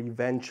for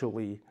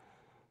eventually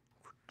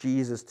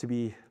Jesus to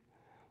be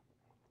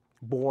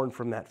born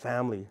from that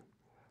family.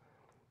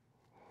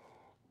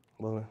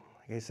 Well,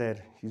 like I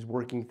said, He's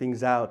working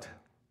things out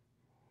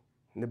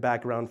in the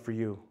background for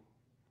you.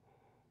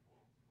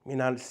 You may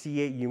not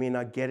see it, you may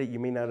not get it, you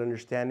may not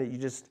understand it. You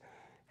just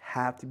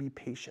have to be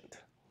patient.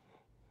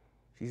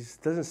 Jesus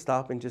doesn't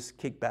stop and just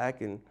kick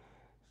back and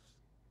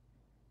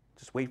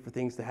just wait for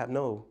things to happen.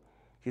 No,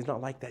 He's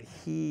not like that.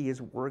 He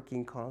is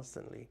working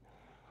constantly.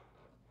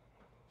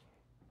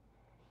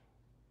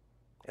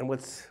 And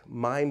what's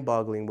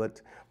mind-boggling,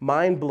 what's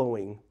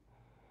mind-blowing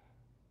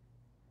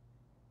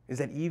is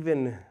that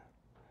even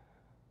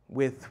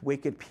with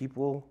wicked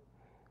people,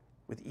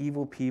 with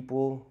evil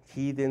people,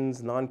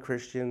 heathens,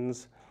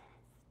 non-Christians,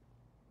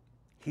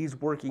 He's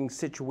working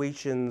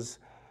situations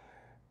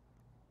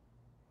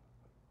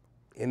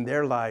in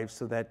their lives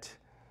so that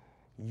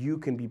you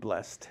can be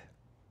blessed.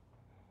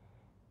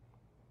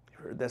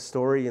 You heard that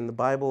story in the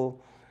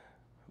Bible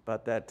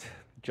about that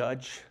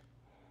judge,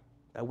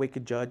 that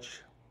wicked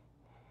judge.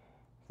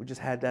 We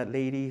just had that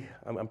lady,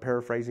 I'm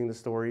paraphrasing the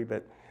story,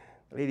 but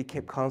the lady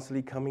kept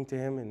constantly coming to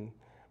him and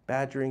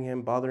badgering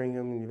him, bothering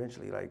him, and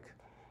eventually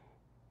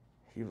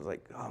he was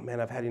like, oh man,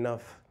 I've had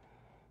enough.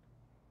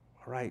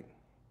 All right,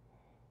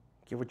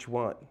 get what you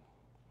want.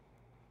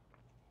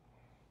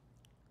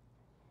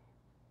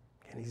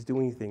 And He's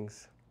doing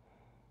things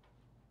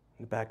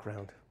in the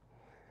background.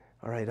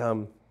 All right,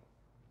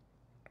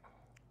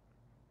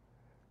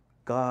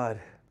 God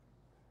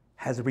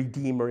has a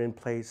Redeemer in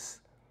place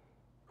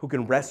who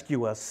can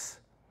rescue us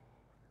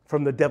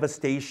from the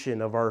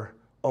devastation of our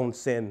own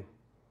sin.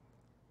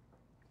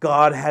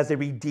 God has a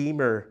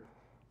Redeemer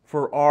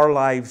for our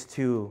lives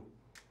too.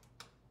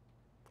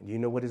 And you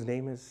know what His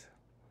name is?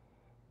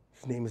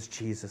 His name is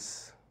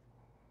Jesus.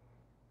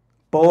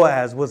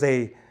 Boaz was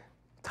a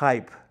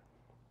type,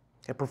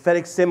 a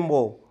prophetic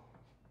symbol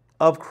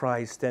of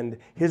Christ and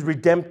His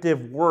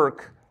redemptive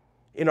work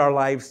in our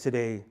lives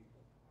today.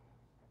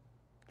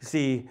 You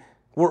see,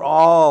 we're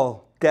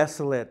all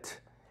desolate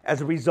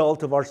as a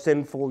result of our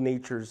sinful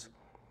natures.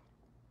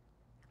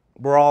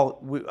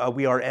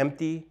 We are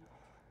empty,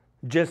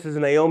 just as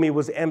Naomi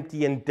was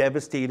empty and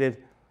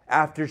devastated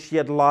after she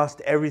had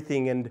lost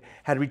everything and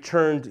had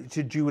returned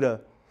to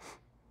Judah.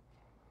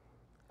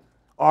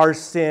 Our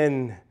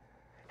sin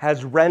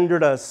has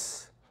rendered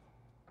us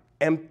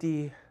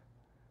empty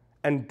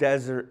and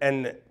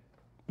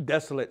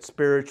desolate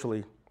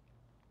spiritually.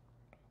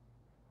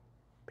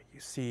 But you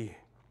see,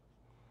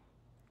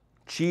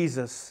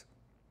 Jesus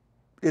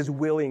is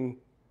willing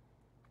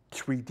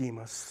to redeem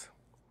us.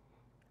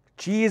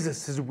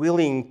 Jesus is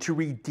willing to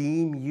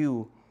redeem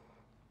you.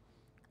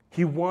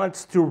 He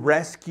wants to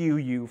rescue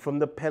you from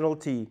the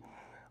penalty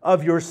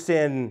of your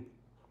sin.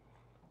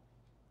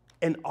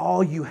 And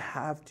all you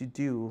have to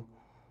do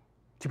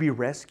to be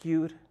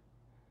rescued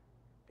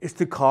is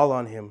to call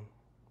on Him.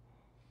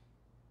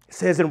 It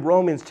says in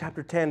Romans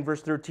chapter 10,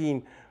 verse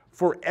 13,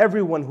 for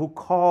everyone who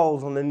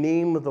calls on the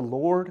name of the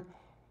Lord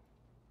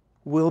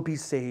will be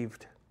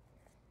saved.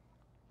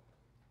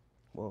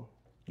 Well,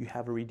 you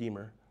have a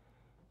Redeemer,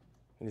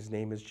 and His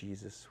name is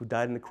Jesus, who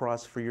died on the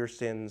cross for your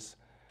sins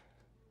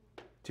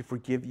to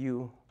forgive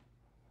you,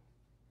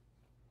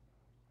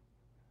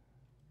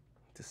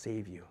 to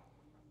save you.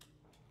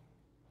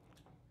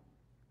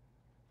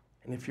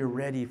 And if you're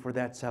ready for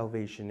that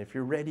salvation, if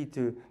you're ready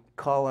to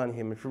call on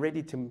Him, if you're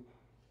ready to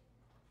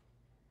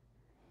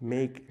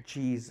make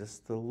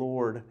Jesus the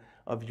Lord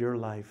of your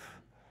life,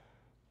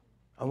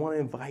 I want to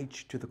invite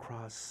you to the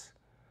cross.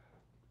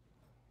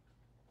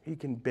 You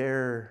can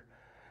bear,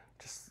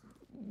 just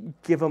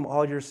give Him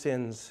all your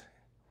sins.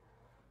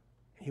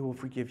 He will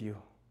forgive you.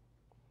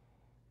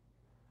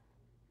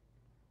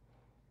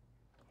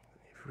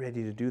 If you're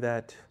ready to do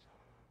that,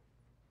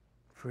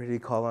 if you're ready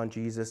to call on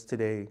Jesus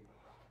today,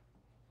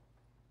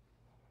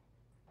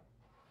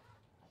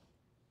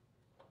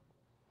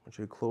 I want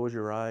you to close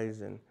your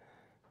eyes and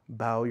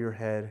bow your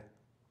head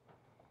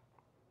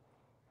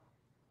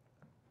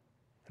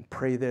and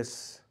pray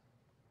this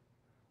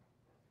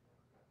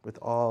with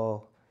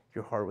all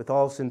your heart, with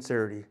all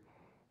sincerity.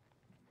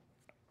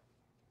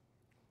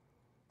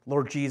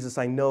 Lord Jesus,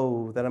 I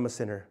know that I'm a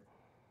sinner,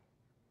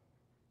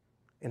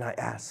 and I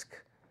ask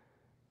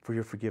for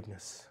your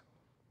forgiveness.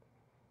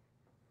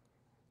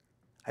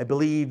 I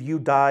believe you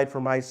died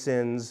for my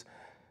sins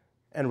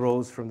and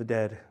rose from the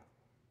dead.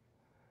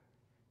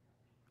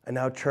 I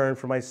now turn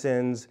from my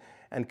sins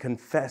and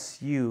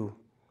confess you.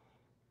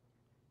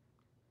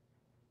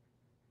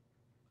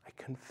 I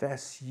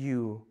confess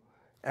you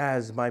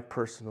as my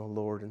personal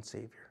Lord and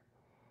Savior.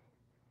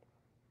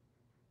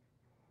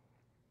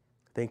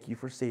 Thank you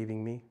for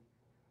saving me.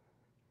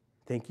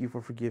 Thank you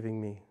for forgiving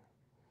me.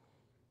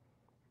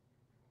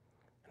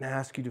 And I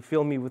ask you to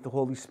fill me with the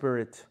Holy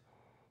Spirit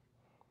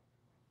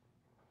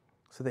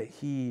so that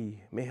He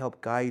may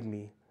help guide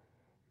me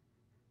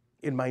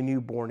in my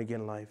new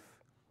born-again life.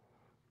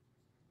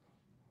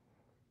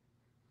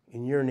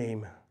 In your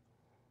name,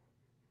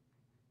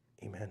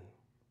 amen.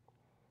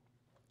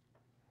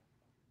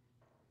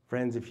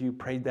 Friends, if you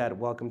prayed that,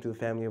 welcome to the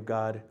family of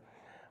God.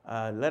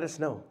 Let us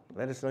know.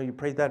 Let us know you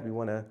prayed that. We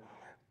want to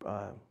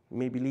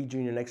maybe lead you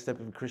in your next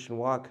step of a Christian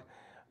walk.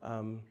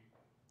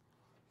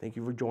 Thank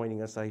you for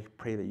joining us. I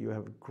pray that you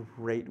have a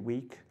great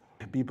week.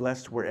 Be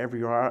blessed wherever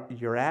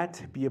you're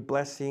at. Be a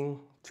blessing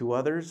to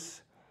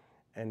others.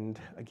 And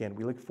again,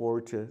 we look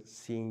forward to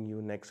seeing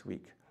you next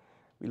week.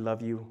 We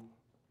love you.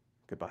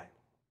 Goodbye.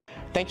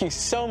 Thank you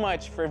so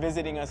much for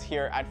visiting us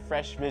here at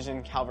Fresh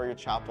Vision Calvary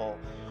Chapel.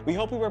 We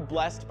hope you were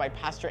blessed by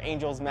Pastor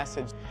Angel's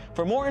message.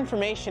 For more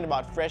information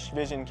about Fresh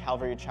Vision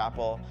Calvary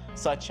Chapel,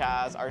 such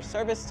as our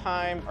service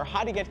time or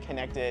how to get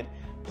connected,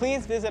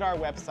 please visit our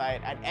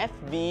website at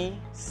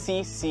fvccelp.com.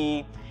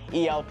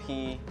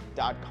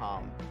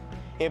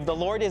 If the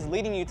Lord is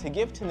leading you to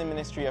give to the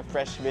ministry of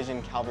Fresh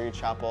Vision Calvary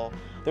Chapel,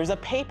 there's a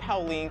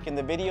PayPal link in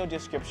the video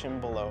description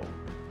below.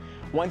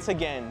 Once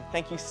again,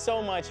 thank you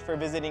so much for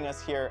visiting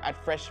us here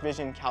at Fresh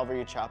Vision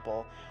Calvary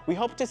Chapel. We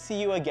hope to see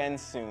you again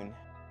soon.